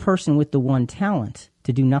of the person with the 1 talent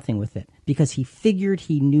to do nothing with it, because he figured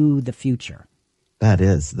he knew the future.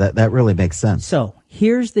 That really makes sense. So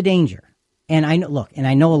here's the danger. And I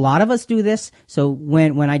know a lot of us do this. So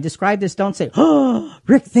when I describe this, don't say, oh,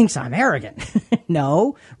 Rick thinks I'm arrogant.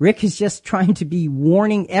 No, Rick is just trying to be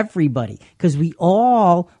warning everybody, because we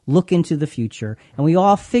all look into the future and we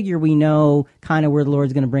all figure we know kind of where the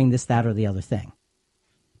Lord's going to bring this, that, or the other thing.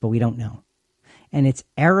 But we don't know. And it's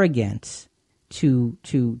arrogant to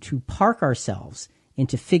park ourselves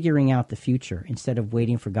into figuring out the future instead of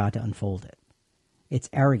waiting for God to unfold it. It's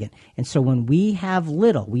arrogant. And so when we have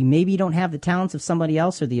little, we maybe don't have the talents of somebody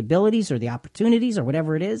else or the abilities or the opportunities or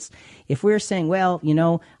whatever it is. If we're saying, well,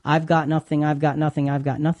 I've got nothing.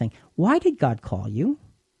 Why did God call you?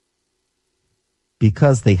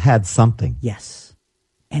 Because they had something. Yes.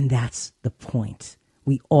 And that's the point.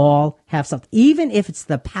 We all have something. Even if it's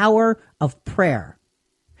the power of prayer,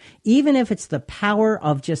 even if it's the power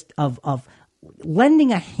of just of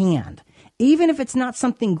lending a hand, even if it's not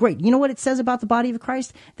something great. You know what it says about the body of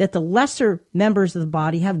Christ? That the lesser members of the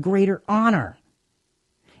body have greater honor.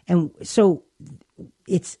 And so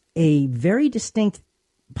it's a very distinct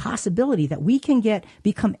possibility that we can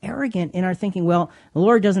become arrogant in our thinking, well, the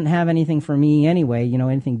Lord doesn't have anything for me anyway,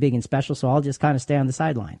 anything big and special, so I'll just kind of stay on the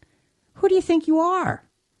sideline. Who do you think you are?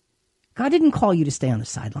 God didn't call you to stay on the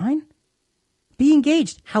sideline. Be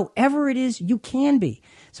engaged, however it is you can be.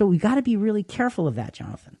 So we got to be really careful of that,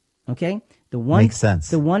 Jonathan. Okay? Makes sense.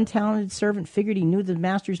 The 1 talented servant figured he knew the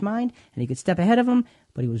master's mind and he could step ahead of him,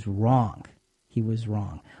 but he was wrong. He was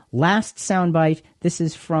wrong. Last soundbite. This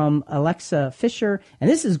is from Alexa Fisher, and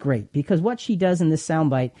this is great because what she does in this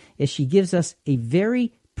soundbite is she gives us a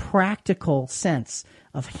very practical sense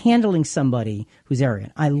of handling somebody who's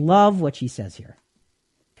arrogant. I love what she says here.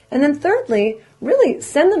 And then thirdly, really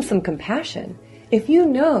send them some compassion. If you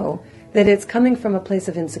know that it's coming from a place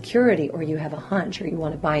of insecurity, or you have a hunch, or you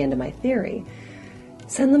want to buy into my theory,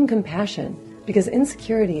 send them compassion, because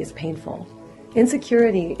insecurity is painful.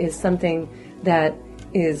 Insecurity is something that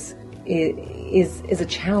is a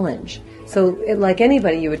challenge. So like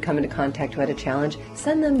anybody you would come into contact who had a challenge,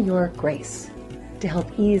 send them your grace to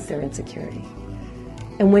help ease their insecurity.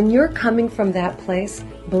 And when you're coming from that place,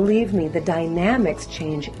 believe me, the dynamics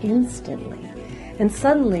change instantly. And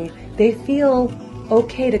suddenly they feel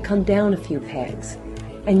okay to come down a few pegs,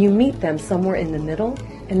 and you meet them somewhere in the middle,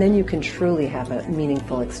 and then you can truly have a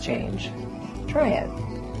meaningful exchange. Try it.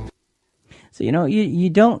 So, you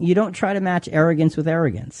don't try to match arrogance with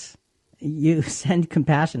arrogance. You send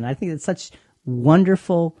compassion. I think that's such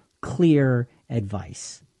wonderful, clear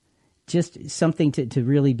advice. Just something to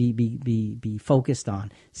really be focused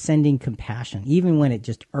on. Sending compassion, even when it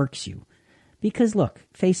just irks you. Because look,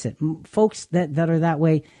 face it, folks that are that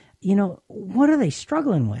way, what are they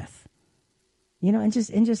struggling with? And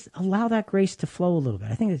just allow that grace to flow a little bit.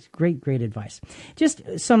 I think it's great advice. Just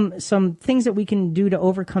some things that we can do to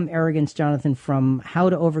overcome arrogance, Jonathan, from How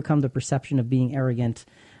to Overcome the Perception of Being Arrogant.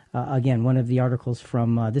 Again, one of the articles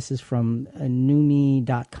this is from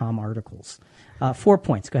Numi.com articles. 4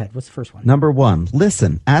 points. Go ahead. What's the first one? Number 1,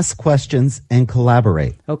 listen, ask questions, and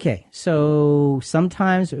collaborate. Okay. So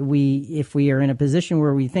sometimes if we are in a position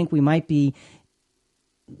where we think we might be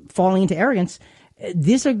falling into arrogance,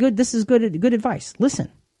 this is good advice.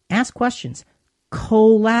 Listen, ask questions,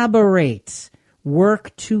 collaborate,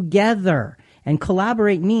 work together. And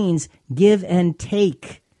collaborate means give and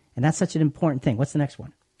take. And that's such an important thing. What's the next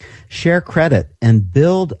one? Share credit and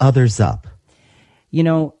build others up.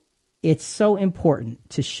 It's so important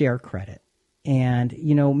to share credit. And,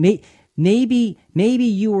 maybe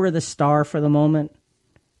you were the star for the moment,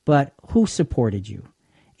 but who supported you?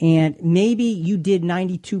 And maybe you did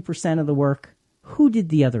 92% of the work. Who did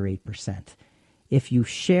the other 8%? If you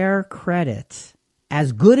share credit,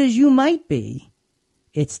 as good as you might be,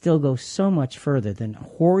 it still goes so much further than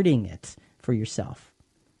hoarding it for yourself.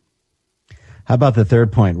 How about the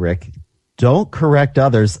third point, Rick? Don't correct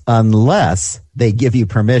others unless they give you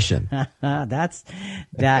permission. That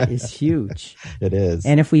is huge. It is.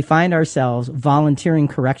 And if we find ourselves volunteering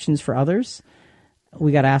corrections for others,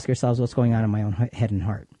 we got to ask ourselves what's going on in my own head and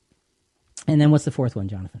heart. And then what's the fourth one,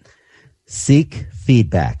 Jonathan? Seek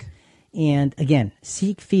feedback. And again,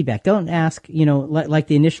 seek feedback. Don't ask, like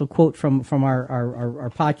the initial quote from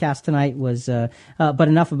our podcast tonight was, but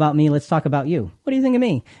enough about me. Let's talk about you. What do you think of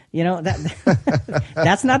me?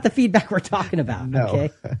 That's not the feedback we're talking about. No. Okay.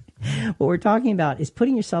 What we're talking about is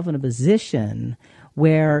putting yourself in a position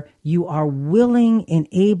where you are willing and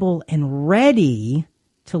able and ready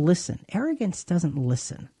to listen. Arrogance doesn't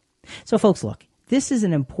listen. So folks, look, this is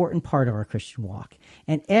an important part of our Christian walk.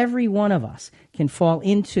 And every one of us can fall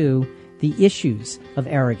into the issues of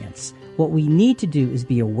arrogance. What we need to do is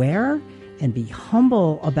be aware and be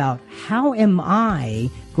humble about how am I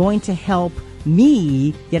going to help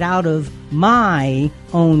me get out of my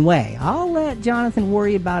own way. I'll let Jonathan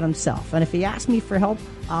worry about himself. And if he asks me for help,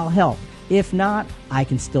 I'll help. If not, I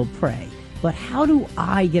can still pray. But how do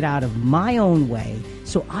I get out of my own way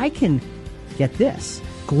so I can, get this,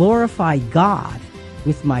 glorify God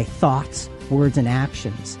with my thoughts, words, and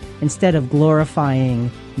actions instead of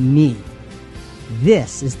glorifying me?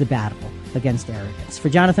 This is the battle against arrogance. For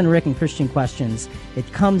Jonathan Rick and Christian Questions,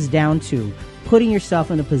 it comes down to putting yourself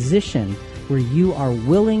in a position where you are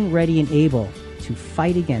willing, ready, and able to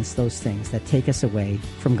fight against those things that take us away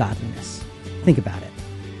from godliness. Think about it.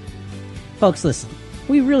 Folks, listen,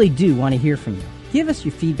 we really do want to hear from you. Give us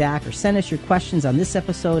your feedback or send us your questions on this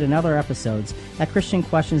episode and other episodes at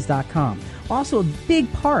ChristianQuestions.com. Also, a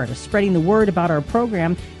big part of spreading the word about our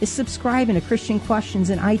program is subscribing to Christian Questions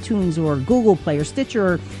in iTunes or Google Play or Stitcher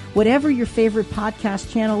or whatever your favorite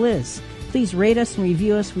podcast channel is. Please rate us and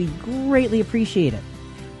review us. We greatly appreciate it.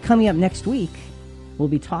 Coming up next week, we'll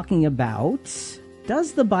be talking about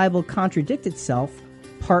Does the Bible Contradict Itself?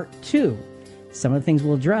 Part 2. Some of the things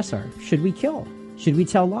we'll address are, should we kill? Should we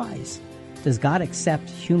tell lies? Does God accept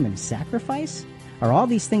human sacrifice? Are all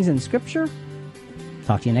these things in Scripture?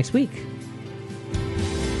 Talk to you next week.